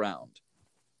on the ground.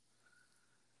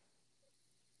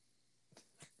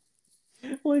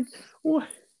 Like what?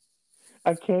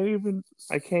 I can't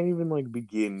even like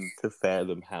begin to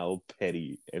fathom how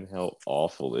petty and how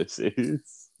awful this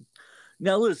is.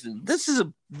 Now listen, this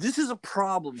is a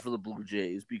problem for the Blue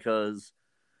Jays because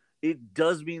it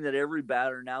does mean that every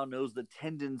batter now knows the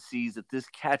tendencies that this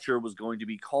catcher was going to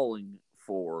be calling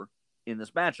for in this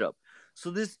matchup.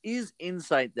 So this is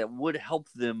insight that would help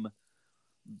them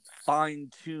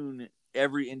fine-tune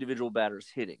every individual batter's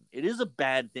hitting. It is a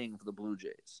bad thing for the Blue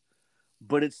Jays,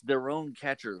 but it's their own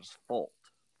catcher's fault.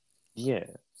 Yeah.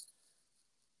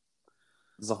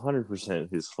 It's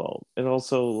 100% his fault. And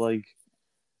also, like,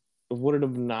 what an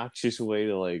obnoxious way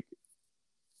to, like,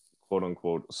 quote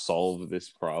unquote, solve this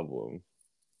problem.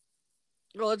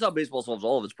 Well, that's how baseball solves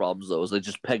all of its problems, though, is they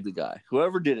just peg the guy.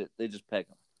 Whoever did it, they just peg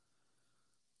him.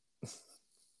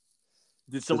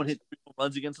 Did someone hit 3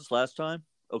 runs against us last time?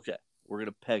 Okay, we're going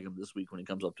to peg him this week when he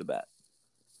comes up to bat.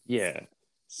 Yeah.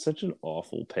 Such an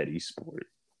awful, petty sport.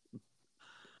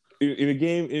 In a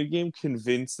game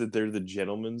convinced that they're the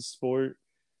gentleman's sport.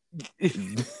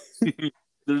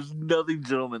 There's nothing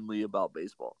gentlemanly about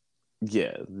baseball.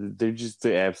 Yeah, they're just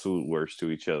the absolute worst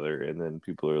to each other, and then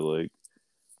people are like,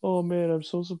 "Oh man, I'm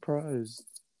so surprised."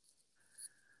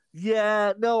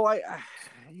 Yeah, no, I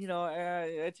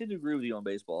tend to agree with you on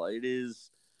baseball.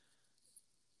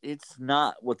 It's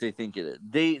not what they think it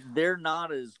is. They're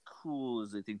not as cool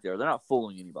as they think they are. They're not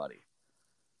fooling anybody.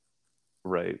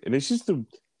 Right, and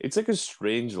it's like a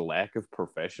strange lack of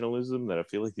professionalism that I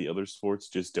feel like the other sports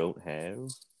just don't have,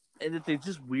 and that they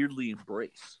just weirdly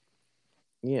embrace.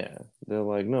 Yeah, they're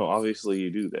like, no, obviously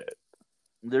you do that.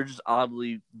 They're just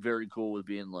oddly very cool with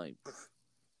being like,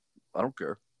 I don't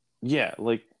care. Yeah,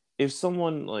 like if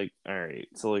someone like, all right,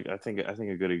 so like I think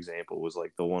a good example was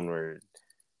like the one where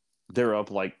they're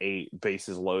up like 8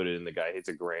 bases loaded and the guy hits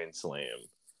a grand slam,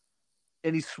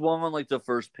 and he swung on like the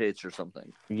first pitch or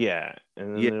something. Yeah,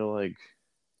 and then they're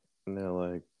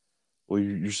like, well,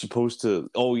 you're supposed to.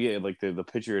 Oh yeah, like the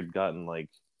pitcher had gotten like.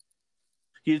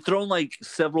 He had thrown like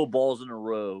several balls in a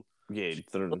row. Yeah, he'd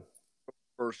thrown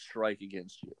first strike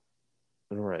against you.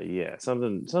 Right, yeah.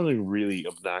 Something really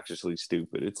obnoxiously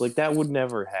stupid. It's like that would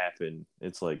never happen.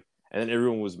 It's like, and then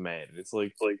everyone was mad. It's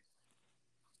like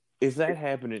if that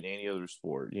happened in any other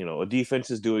sport, a defense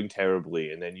is doing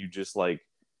terribly, and then you just like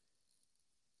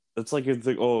it's like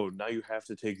oh, now you have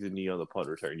to take the knee on the punt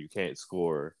return. You can't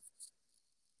score.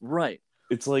 Right.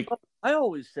 It's like I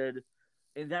always said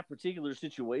in that particular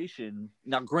situation,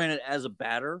 now granted as a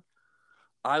batter,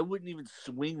 I wouldn't even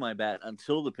swing my bat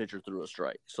until the pitcher threw a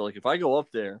strike. So like if I go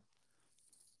up there,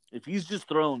 if he's just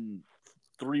thrown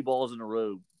 3 balls in a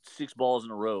row, 6 balls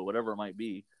in a row, whatever it might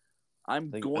be, I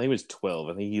think it was 12.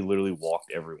 I think he literally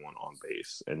walked everyone on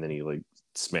base and then he like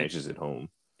smashes it home.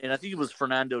 And I think it was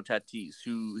Fernando Tatis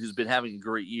who has been having a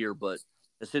great year, but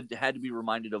I said had to be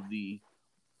reminded of the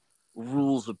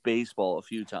rules of baseball a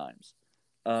few times.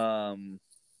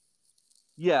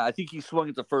 Yeah, I think he swung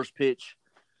at the first pitch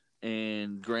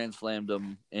and grand slammed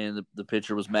him, and the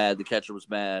pitcher was mad. The catcher was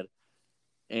mad.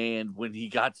 And when he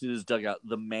got to his dugout,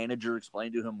 the manager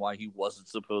explained to him why he wasn't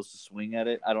supposed to swing at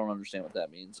it. I don't understand what that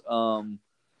means. And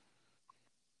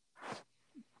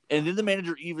then the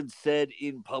manager even said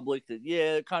in public that,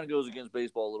 yeah, it kind of goes against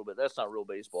baseball a little bit. That's not real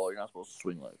baseball. You're not supposed to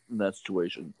swing like in that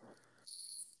situation.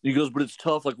 He goes, but it's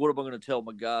tough. Like, what am I going to tell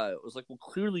my guy? I was like, well,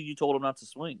 clearly you told him not to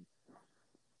swing.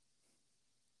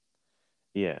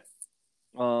 Yeah.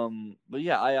 But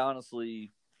yeah, I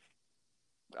honestly,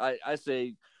 I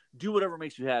say, do whatever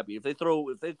makes you happy. If they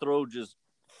throw just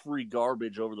free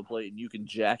garbage over the plate and you can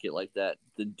jack it like that,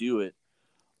 then do it.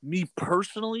 Me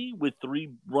personally, with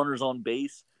 3 runners on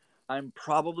base, I'm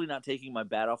probably not taking my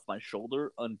bat off my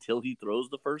shoulder until he throws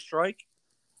the first strike.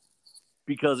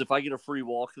 Because if I get a free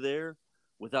walk there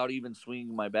without even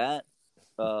swinging my bat,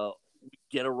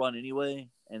 get a run anyway,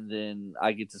 and then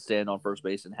I get to stand on first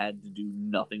base and had to do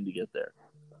nothing to get there.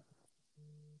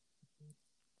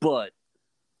 But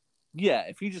yeah,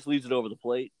 if he just leaves it over the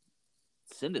plate,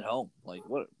 send it home. Like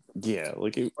what? Yeah,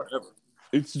 like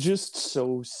it's just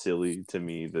so silly to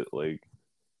me that like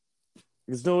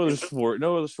because no other sport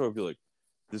would be like,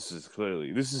 this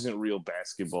isn't real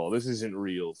basketball. This isn't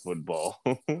real football.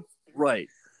 Right.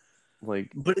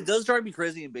 Like, but it does drive me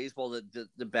crazy in baseball that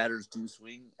the batters do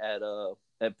swing at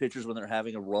pitchers when they're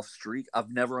having a rough streak.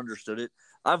 I've never understood it.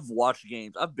 I've watched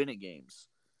games. I've been at games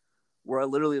where I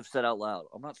literally have said out loud,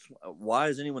 "I'm not. Why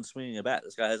is anyone swinging a bat?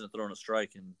 This guy hasn't thrown a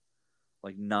strike in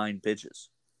like 9 pitches."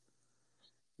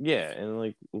 Yeah, and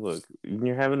like, look, when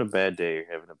you're having a bad day,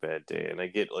 and I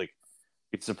get like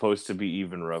it's supposed to be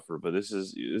even rougher, but this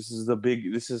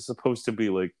is supposed to be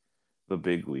like the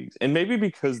big leagues. And maybe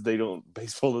because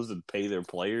baseball doesn't pay their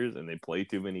players and they play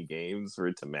too many games for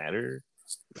it to matter.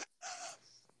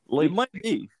 Like, it might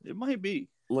be. It might be.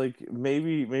 Like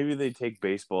maybe they take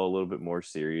baseball a little bit more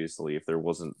seriously if there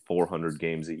wasn't 400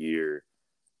 games a year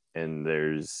and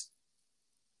there's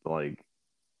like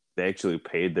they actually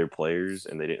paid their players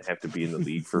and they didn't have to be in the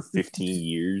league for 15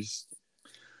 years.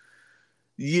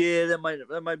 Yeah, that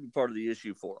might be part of the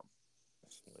issue for them.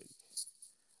 Like,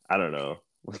 I don't know.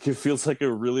 Like it feels like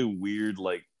a really weird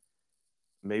like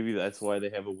maybe that's why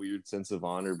they have a weird sense of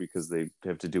honor because they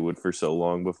have to do it for so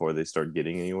long before they start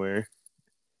getting anywhere.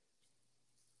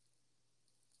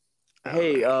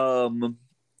 Hey,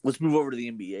 let's move over to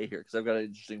the NBA here because I've got an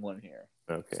interesting one here.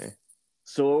 Okay.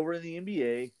 So over in the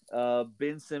NBA,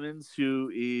 Ben Simmons,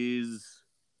 who is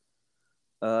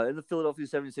in the Philadelphia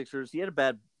 76ers, he had a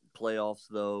bad playoffs,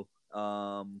 though.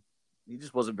 He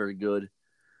just wasn't very good.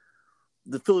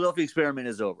 The Philadelphia experiment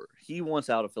is over. He wants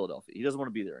out of Philadelphia. He doesn't want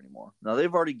to be there anymore. Now,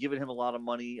 they've already given him a lot of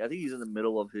money. I think he's in the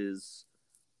middle of his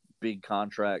big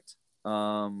contract.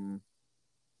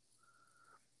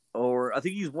 Or I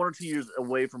think he's 1 or 2 years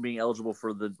away from being eligible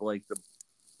for the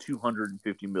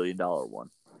 $250 million one.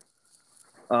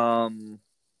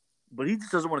 But he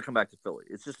just doesn't want to come back to Philly.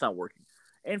 It's just not working.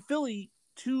 And Philly,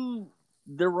 to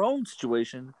their own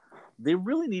situation, they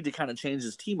really need to kind of change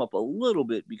his team up a little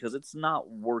bit because it's not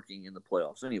working in the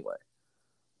playoffs anyway.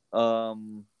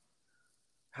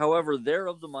 However, they're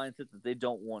of the mindset that they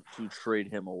don't want to trade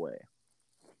him away.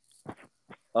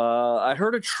 I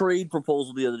heard a trade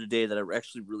proposal the other day that I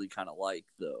actually really kind of like,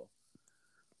 though.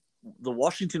 The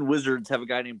Washington Wizards have a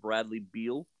guy named Bradley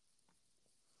Beal.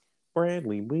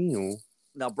 Bradley Beal.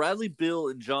 Now, Bradley Beal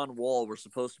and John Wall were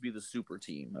supposed to be the super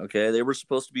team, okay? They were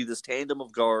supposed to be this tandem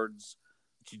of guards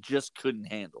that you just couldn't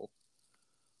handle.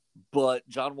 But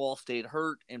John Wall stayed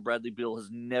hurt, and Bradley Beal has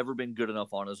never been good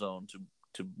enough on his own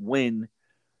to win.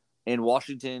 And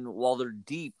Washington, while they're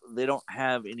deep, they don't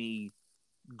have any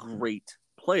great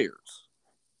players.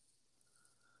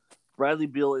 Bradley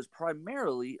Beal is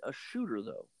primarily a shooter,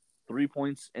 though. 3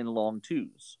 points and long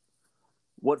twos.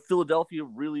 What Philadelphia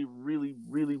really, really,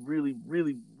 really, really,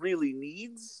 really, really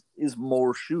needs is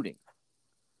more shooting.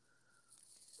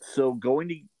 So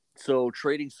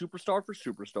trading superstar for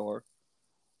superstar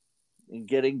and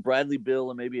getting Bradley Beal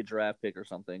and maybe a draft pick or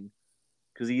something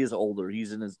because he is older.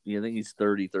 He's in his, I think he's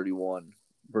 30, 31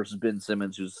 versus Ben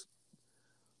Simmons, who's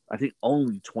I think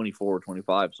only 24 or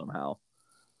 25 somehow.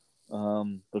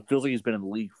 But feels like he's been in the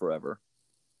league forever.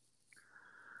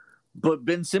 But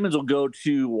Ben Simmons will go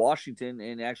to Washington,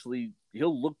 and actually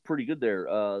he'll look pretty good there.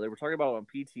 They were talking about it on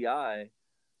PTI,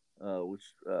 which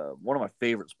one of my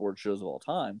favorite sports shows of all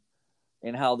time,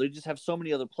 and how they just have so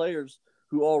many other players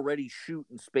who already shoot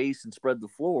in space and spread the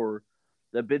floor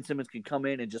that Ben Simmons can come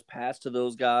in and just pass to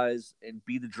those guys and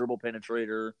be the dribble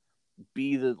penetrator,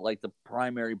 be the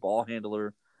primary ball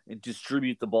handler, and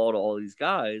distribute the ball to all these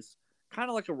guys, kind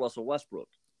of like a Russell Westbrook.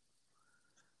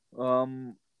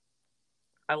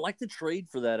 I like the trade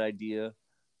for that idea.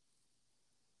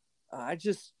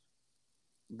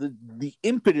 The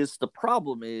impetus, the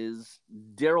problem is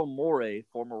Daryl Morey,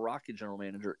 former Rocket general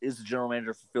manager, is the general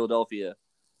manager for Philadelphia,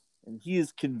 and he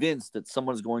is convinced that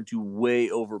someone's going to way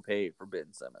overpay for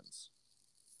Ben Simmons.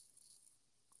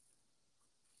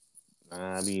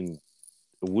 I mean,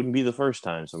 it wouldn't be the first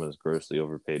time someone's grossly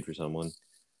overpaid for someone.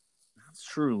 That's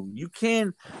true. You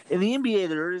can in the NBA.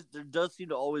 There does seem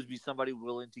to always be somebody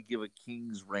willing to give a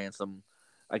king's ransom.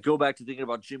 I go back to thinking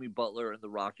about Jimmy Butler and the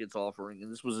Rockets offering,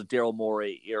 and this was a Daryl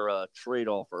Morey era trade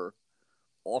offer,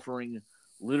 offering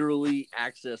literally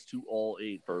access to all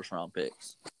 8 first-round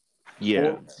picks.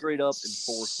 Yeah, 4 straight up and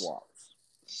 4 swaps.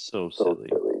 So silly.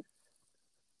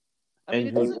 I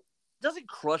mean, it doesn't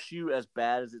crush you as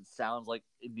bad as it sounds like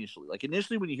initially. Like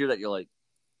initially, when you hear that, you're like,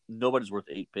 nobody's worth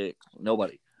 8 picks.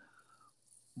 Nobody.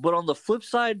 But on the flip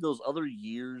side, those other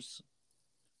years,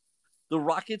 the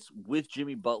Rockets with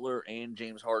Jimmy Butler and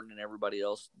James Harden and everybody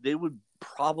else, they would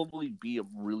probably be a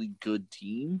really good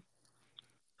team.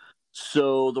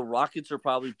 So the Rockets are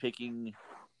probably picking,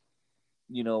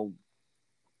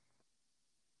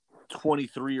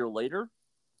 23 or later.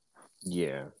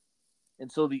 Yeah.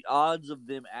 And so the odds of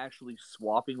them actually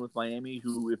swapping with Miami,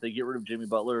 who, if they get rid of Jimmy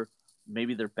Butler,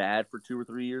 maybe they're bad for 2 or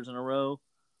 3 years in a row,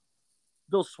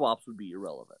 those swaps would be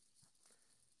irrelevant.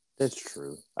 That's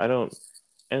true. I'm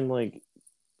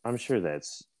sure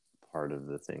that's part of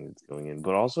the thing that's going in.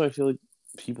 But also I feel like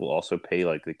people also pay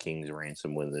the king's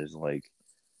ransom when there's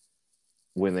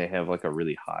when they have a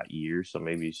really hot year. So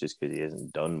maybe it's just because he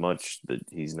hasn't done much that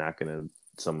he's not going to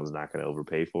someone's not going to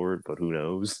overpay for it, but who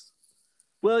knows?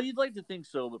 Well, you'd like to think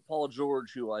so, but Paul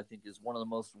George, who I think is one of the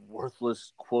most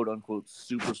worthless quote unquote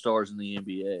superstars in the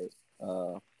NBA,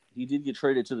 he did get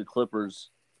traded to the Clippers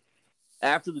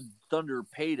after the Thunder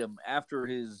paid him after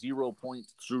his 0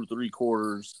 points through 3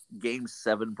 quarters Game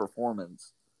 7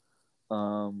 performance.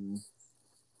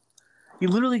 He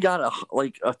literally got a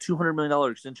 $200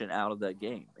 million extension out of that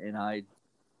game, and I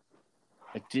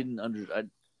didn't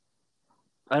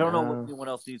I don't know what anyone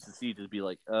else needs to see to be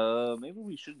like, maybe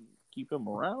we shouldn't keep him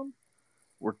around.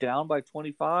 We're down by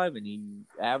 25, and he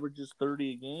averages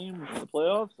 30 a game in the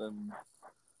playoffs, and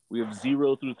we have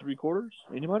 0 through 3 quarters.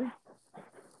 Anybody?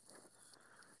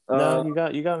 No,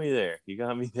 you got me there. You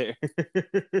got me there.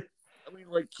 I mean,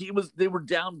 like they were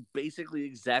down basically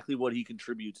exactly what he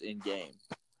contributes in game,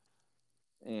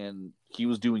 and he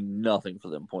was doing nothing for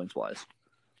them points wise.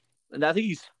 And I think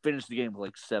he's finished the game with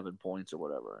like 7 points or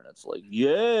whatever, and it's like,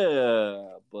 yeah,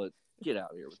 but get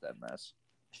out of here with that mess.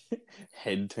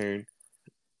 Head turn.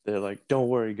 They're like, "Don't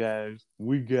worry, guys,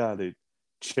 we got it."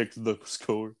 Check the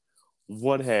score.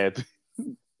 What happened?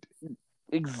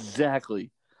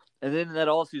 Exactly. And then in that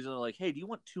all season, they're like, "Hey, do you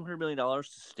want $200 million to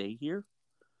stay here?"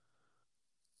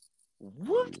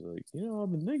 What? Like,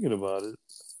 I've been thinking about it.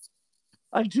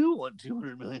 I do want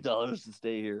 $200 million to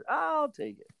stay here. I'll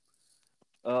take it.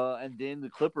 And then the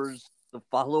Clippers, the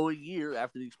following year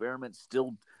after the experiment,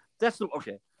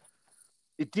 okay.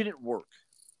 It didn't work.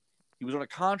 He was on a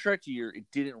contract year. It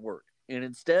didn't work. And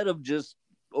instead of just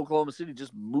Oklahoma City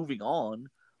just moving on,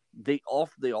 they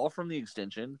offer him the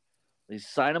extension. They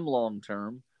sign him long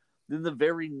term. Then the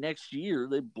very next year,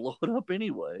 they blow it up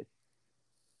anyway.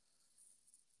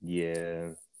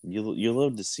 Yeah, you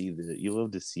love to see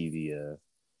the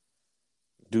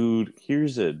dude.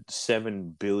 Here's a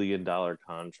 $7 billion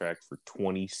contract for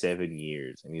 27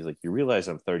 years, and he's like, "You realize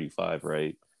I'm 35,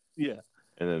 right?" Yeah.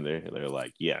 And then they're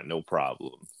like, "Yeah, no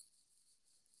problem."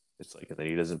 It's like, and then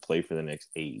he doesn't play for the next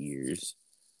 8 years.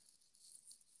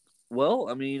 Well,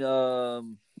 I mean,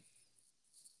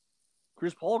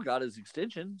 Chris Paul got his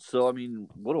extension, so I mean,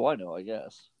 what do I know? I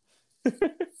guess.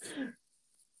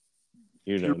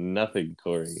 You know nothing,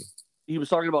 Corey. He was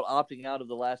talking about opting out of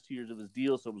the last 2 years of his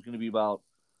deal, so it was going to be about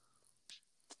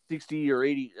 60 or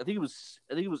 80. I think it was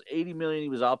 80 million he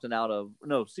was opting out of.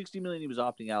 No, 60 million he was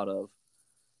opting out of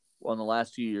on the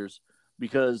last 2 years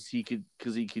because he could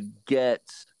get.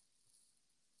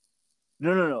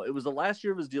 No. It was the last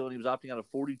year of his deal, and he was opting out of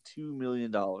 $42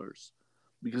 million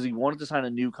because he wanted to sign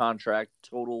a new contract,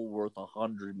 total worth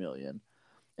 $100 million.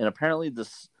 And apparently,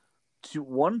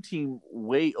 one team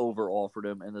way over offered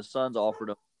him, and the Suns offered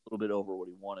him a little bit over what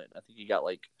he wanted. I think he got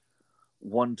like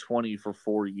 120 for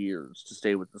 4 years to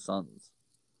stay with the Suns.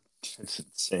 It's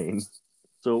insane.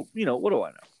 So, what do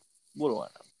I know?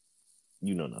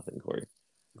 You know nothing, Corey.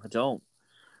 I don't.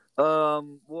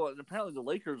 Well, and apparently the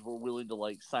Lakers were willing to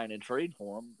like sign and trade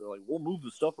for him. They're like, we'll move the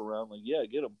stuff around. Like, yeah,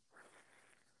 get him.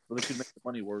 But they could make the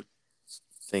money work.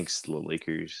 Thanks to the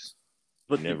Lakers.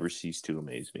 But never cease to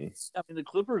amaze me. I mean, the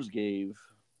Clippers gave,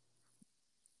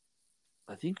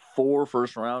 I think, 4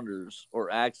 first-rounders or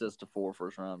access to 4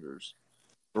 first-rounders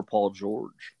for Paul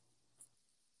George.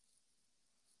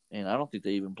 And I don't think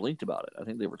they even blinked about it. I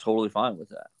think they were totally fine with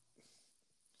that.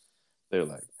 They're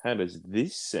like, how does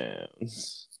this sound?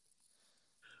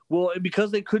 Well,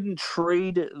 because they couldn't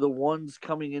trade the ones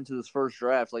coming into this first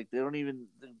draft, like the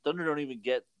Thunder don't even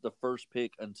get the first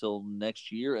pick until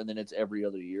next year, and then it's every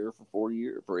other year for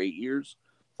 8 years,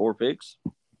 4 picks.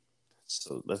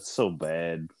 So that's so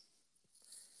bad.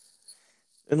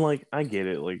 And like, I get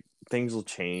it. Like, things will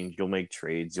change. You'll make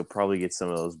trades. You'll probably get some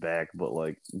of those back, but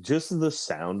like, just the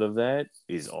sound of that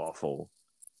is awful.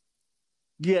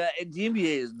 Yeah, and the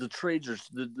NBA is the trades are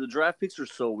the draft picks are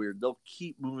so weird. They'll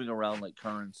keep moving around like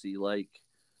currency,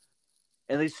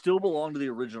 and they still belong to the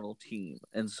original team.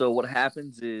 And so what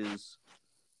happens is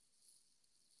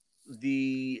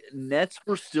the Nets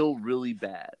were still really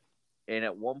bad, and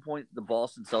at one point the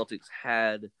Boston Celtics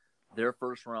had their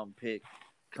first round pick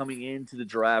coming into the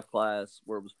draft class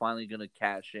where it was finally going to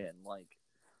cash in. Like,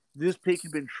 this pick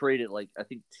had been traded I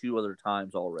think 2 other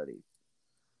times already.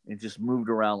 It just moved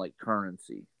around like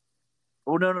currency.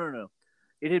 Oh, no.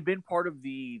 It had been part of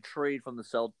the trade from the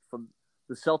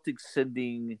Celtics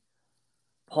sending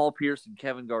Paul Pierce and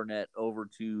Kevin Garnett over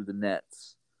to the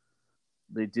Nets.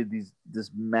 They did this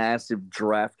massive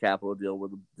draft capital deal where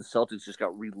the Celtics just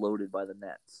got reloaded by the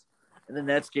Nets. And the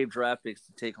Nets gave draft picks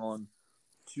to take on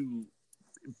 2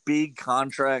 big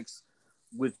contracts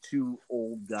with 2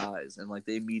 old guys, and like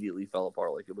they immediately fell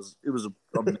apart. Like it was it was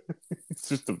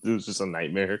just a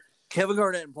nightmare. Kevin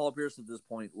Garnett and Paul Pierce at this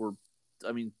point were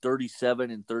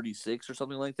 37 and 36 or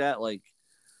something like that. Like,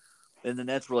 and the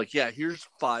Nets were like, yeah, here's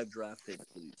 5 draft picks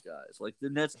for these guys. Like, the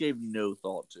Nets gave no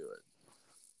thought to it.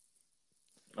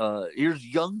 Here's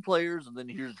young players, and then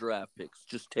here's draft picks.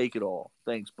 Just take it all.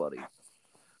 Thanks, buddy.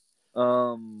 It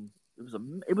was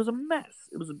a mess.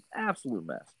 It was an absolute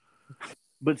mess.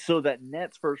 But so that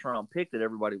Nets first round pick that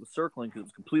everybody was circling because it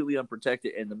was completely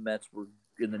unprotected, and the Nets were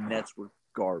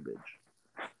garbage.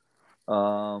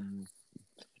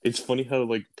 It's funny how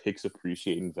like picks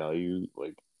appreciate in value,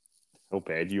 like how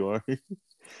bad you are.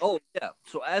 Oh yeah.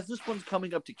 So as this one's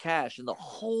coming up to cash, and the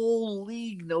whole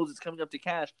league knows it's coming up to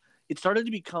cash, it started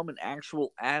to become an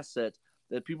actual asset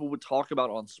that people would talk about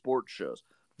on sports shows.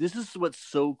 This is what's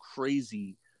so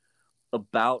crazy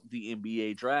about the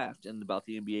NBA draft and about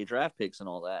the NBA draft picks and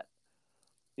all that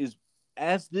is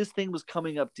as this thing was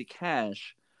coming up to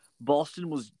cash, Boston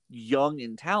was young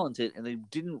and talented, and they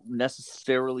didn't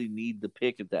necessarily need the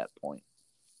pick at that point.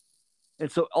 And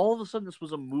so all of a sudden, this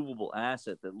was a movable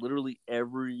asset that literally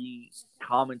every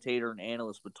commentator and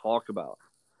analyst would talk about.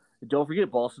 And don't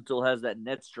forget, Boston still has that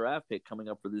Nets draft pick coming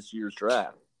up for this year's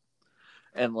draft.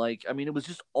 And, like, I mean, it was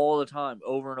just all the time,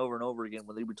 over and over and over again,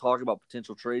 when they would talk about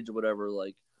potential trades or whatever,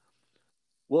 like,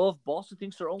 well, if Boston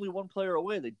thinks they're only one player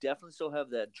away, they definitely still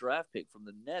have that draft pick from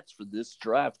the Nets for this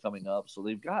draft coming up. So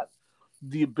they've got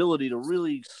the ability to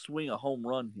really swing a home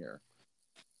run here.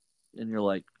 And you're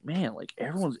like, man, like,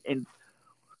 everyone's – and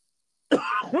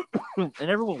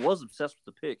everyone was obsessed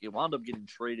with the pick. It wound up getting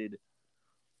traded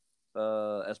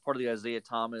as part of the Isaiah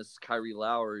Thomas, Kyrie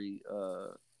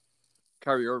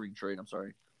Irving trade. I'm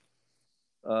sorry.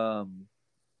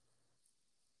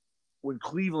 When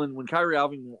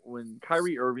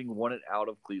Kyrie Irving wanted out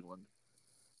of Cleveland,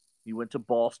 he went to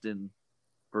Boston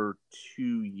for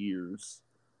 2 years,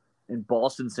 and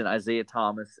Boston sent Isaiah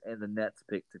Thomas and the Nets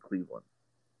pick to Cleveland.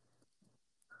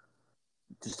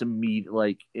 Just to meet,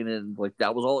 like,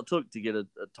 that was all it took to get a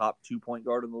top 2-point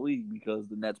guard in the league because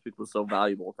the Nets pick was so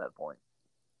valuable at that point.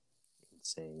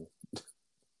 Insane.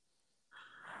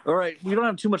 All right, we don't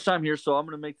have too much time here, so I'm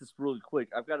going to make this really quick.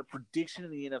 I've got a prediction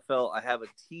in the NFL. I have a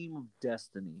team of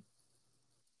destiny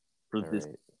for this.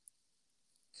 Right.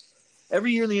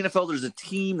 Every year in the NFL, there's a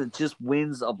team that just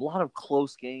wins a lot of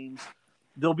close games.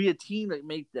 There'll be a team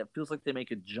that feels like they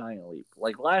make a giant leap.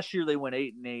 Like last year, they went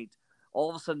 8-8. All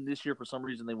of a sudden, this year, for some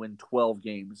reason, they win 12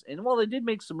 games. And while they did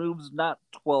make some moves, not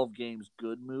 12 games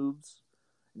good moves,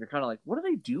 and you're kind of like, what are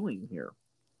they doing here?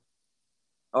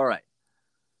 All right.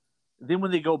 Then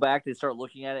when they go back, they start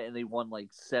looking at it, and they won like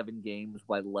 7 games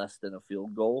by less than a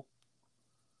field goal.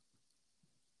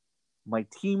 My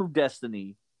team of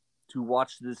destiny to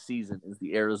watch this season is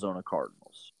the Arizona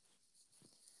Cardinals.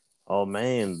 Oh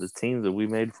man, the team that we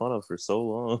made fun of for so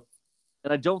long.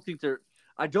 And I don't think they're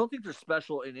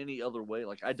special in any other way.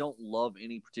 Like, I don't love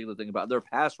any particular thing about it. Their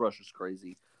pass rush is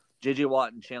crazy. J.J.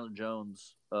 Watt and Chandler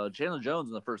Jones. Chandler Jones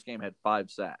in the first game had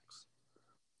 5 sacks.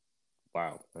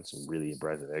 Wow, that's really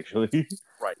impressive, actually.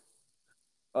 Right.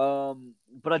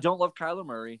 But I don't love Kyler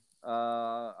Murray.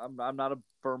 I'm not a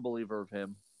firm believer of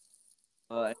him.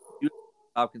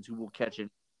 Falcons who will catch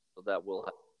it, so that will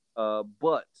happen.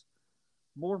 But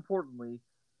more importantly,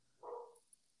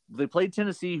 they played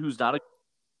Tennessee, who's not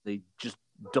they just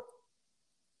don't.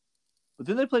 But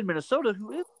then they played Minnesota,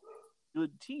 who is a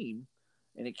good team,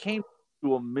 and it came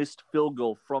to a missed field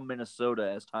goal from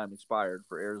Minnesota as time expired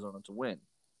for Arizona to win.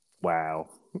 Wow.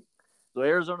 So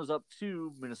Arizona's up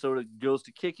 2. Minnesota goes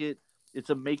to kick it. It's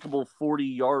a makeable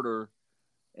 40-yarder,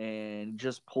 and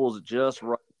just pulls it just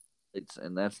right.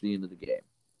 And that's the end of the game.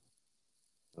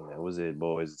 And that was it,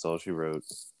 boys. It's all she wrote.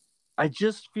 I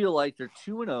just feel like they're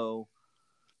 2-0.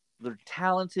 They're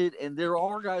talented, and there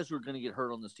are guys who are going to get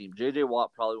hurt on this team. J.J.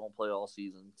 Watt probably won't play all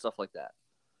season, stuff like that.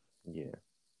 Yeah. I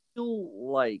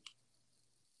feel like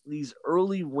these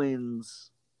early wins,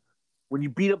 when you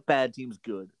beat up bad teams,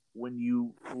 good. When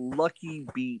you lucky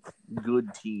beat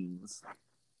good teams,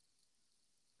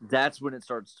 that's when it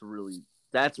starts to really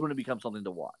 – that's when it becomes something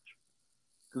to watch.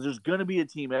 Because there's going to be a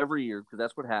team every year, because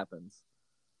that's what happens,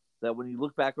 that when you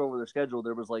look back over their schedule,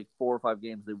 there was like 4 or 5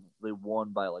 games they won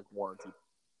by like 1 or 2.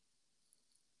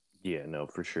 Yeah, no,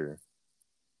 for sure.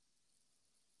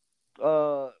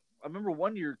 I remember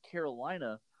one year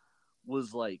Carolina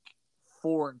was like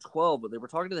 4-12, but they were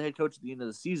talking to the head coach at the end of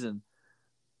the season.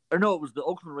 Or no, it was the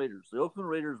Oakland Raiders. The Oakland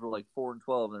Raiders were like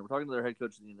 4-12, and they were talking to their head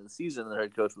coach at the end of the season, and their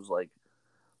head coach was like,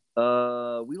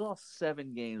 we lost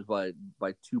 7 games by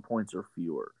 2 points or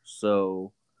fewer.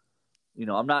 So, you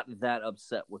know, I'm not that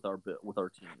upset with our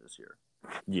team this year.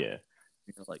 Yeah.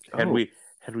 You know, like had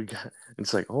we got,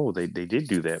 it's like, oh, they did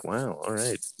do that. Wow. All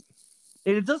right.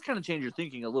 And it does kind of change your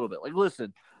thinking a little bit. Like,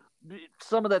 listen,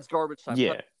 some of that's garbage time.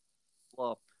 Yeah.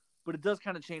 But it does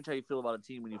kind of change how you feel about a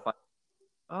team when you find,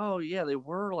 oh, yeah, they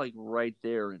were, like, right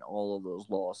there in all of those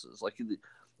losses. Like, there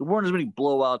weren't as many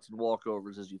blowouts and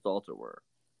walkovers as you thought there were.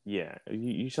 Yeah.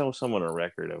 You show someone a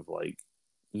record of, like,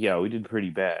 yeah, we did pretty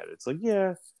bad. It's like,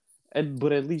 yeah,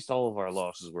 but at least all of our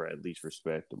losses were at least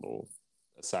respectable,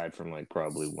 aside from, like,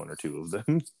 probably one or two of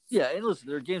them. Yeah, and listen,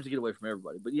 there are games to get away from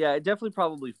everybody. But, yeah, it definitely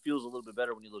probably feels a little bit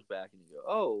better when you look back and you go,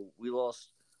 oh, we lost.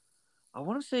 I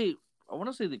want to say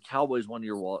the Cowboys one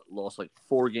year lost, like,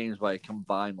 4 games by a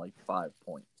combined, like, 5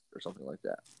 points or something like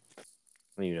that. I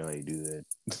don't even know how you do that.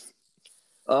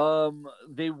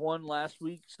 They won last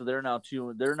week, so they're now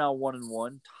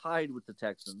 1-1, tied with the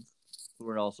Texans, who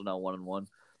are also now 1-1.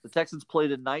 The Texans play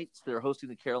tonight. They're hosting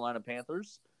the Carolina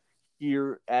Panthers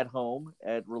here at home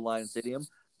at Reliance Stadium.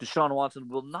 Deshaun Watson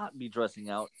will not be dressing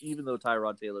out, even though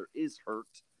Tyrod Taylor is hurt.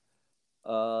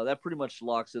 That pretty much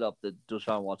locks it up that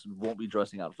Deshaun Watson won't be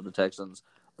dressing out for the Texans,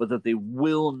 but that they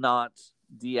will not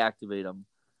deactivate him.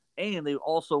 And they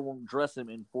also won't dress him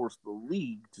and force the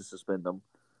league to suspend him.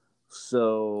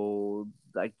 So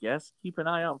I guess keep an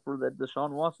eye out for that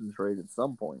Deshaun Watson trade at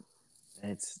some point.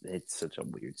 It's such a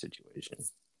weird situation.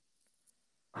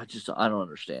 I don't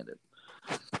understand it.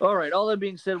 All right. All that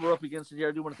being said, we're up against it here.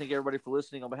 I do want to thank everybody for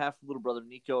listening. On behalf of little brother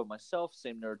Nico and myself,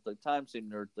 same Nerd Thug time, same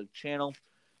Nerd Thug channel.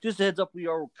 Just a heads up, we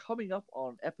are coming up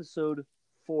on episode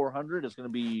 400. It's going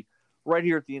to be right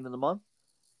here at the end of the month.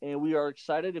 And we are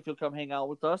excited if you'll come hang out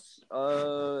with us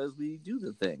as we do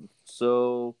the thing.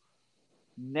 So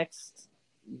next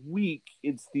week,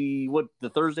 it's the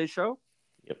Thursday show?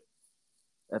 Yep.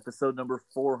 Episode number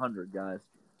 400, guys.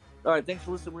 All right, thanks for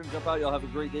listening. We're going to jump out. Y'all have a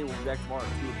great day. We'll be back tomorrow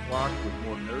at 2 o'clock with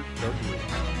more Nerd Thug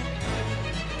Radio.